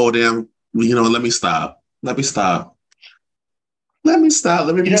like a whole damn, let me stop. Let me be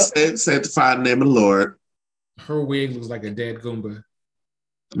sanctified in the name of the Lord. Her wig looks like a dead Goomba.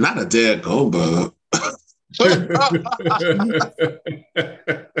 Not a dead Goomba.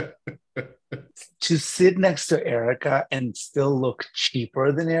 To sit next to Erica and still look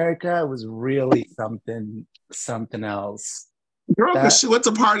cheaper than Erica was really something else. Girl, because she went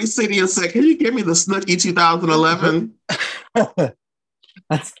to Party City and said, "Can you give me the Snooki 2011?"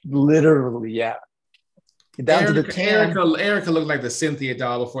 That's literally, yeah. Down to the tan. Erica looked like the Cynthia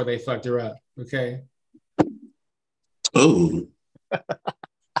doll before they fucked her up. Okay. Oh.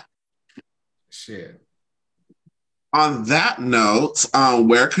 Shit. On that note,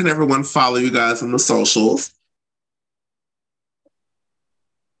 where can everyone follow you guys on the socials?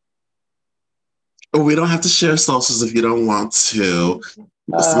 We don't have to share socials if you don't want to.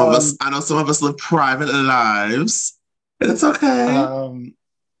 I know some of us live private lives. It's okay.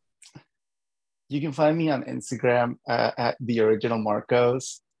 You can find me on Instagram at The Original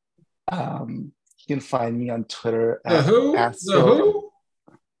Marcos. You can find me on Twitter at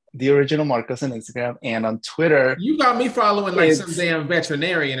The Original Marcos on Instagram, and on Twitter. You got me following like some damn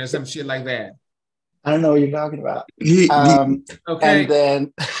veterinarian or some shit like that. I don't know what you're talking about. Okay. And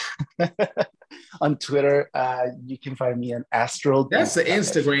then on Twitter, you can find me on Astral. That's the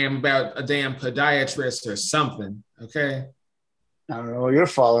Instagram about a damn podiatrist or something. Okay. I don't know what you're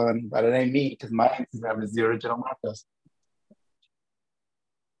following, but it ain't me because my Instagram is The Original Marcos.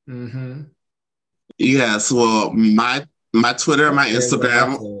 Yes, well, my Twitter and my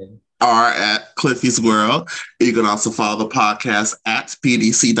Instagram are at Cliffy's World. You can also follow the podcast at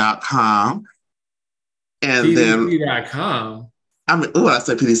pdc.com. And PDC.com? I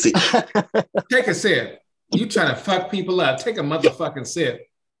said PDC. Take a sip. You trying to fuck people up. Take a motherfucking sip.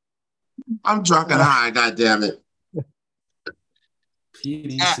 I'm drunk and high, goddammit.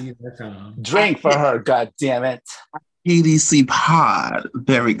 PDC.com. Drink for her, goddammit. PDC Pod.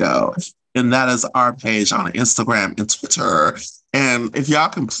 There we go. And that is our page on Instagram and Twitter. And if y'all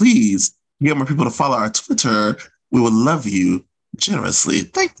can please get more people to follow our Twitter, we would love you generously.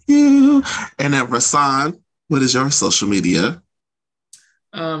 Thank you. And then Rasan, what is your social media?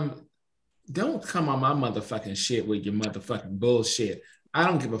 Don't come on my motherfucking shit with your motherfucking bullshit. I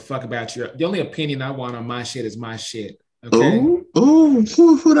don't give a fuck about your. The only opinion I want on my shit is my shit. Okay. Ooh,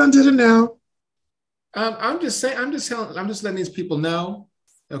 who done did it now? I'm just letting these people know.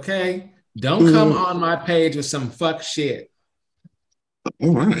 Okay. Don't come on my page with some fuck shit.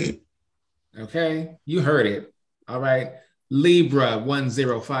 All right. Okay. You heard it. All right. Libra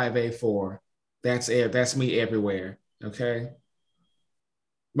 10584. That's it. That's me everywhere. Okay.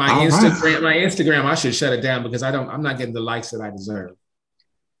 My All Instagram, right. my Instagram, I should shut it down because I'm not getting the likes that I deserve.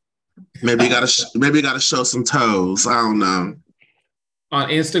 Maybe you gotta show some toes. I don't know. On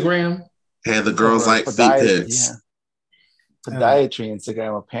Instagram? Hey, the girls like feet pics. Yeah. Podiatry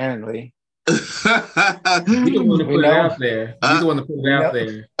Instagram, apparently. You the one to put it out there. You the one to put it out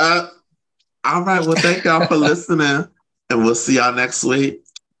there. All right. Well, thank y'all for listening, and we'll see y'all next week.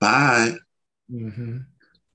 Bye. Mm-hmm.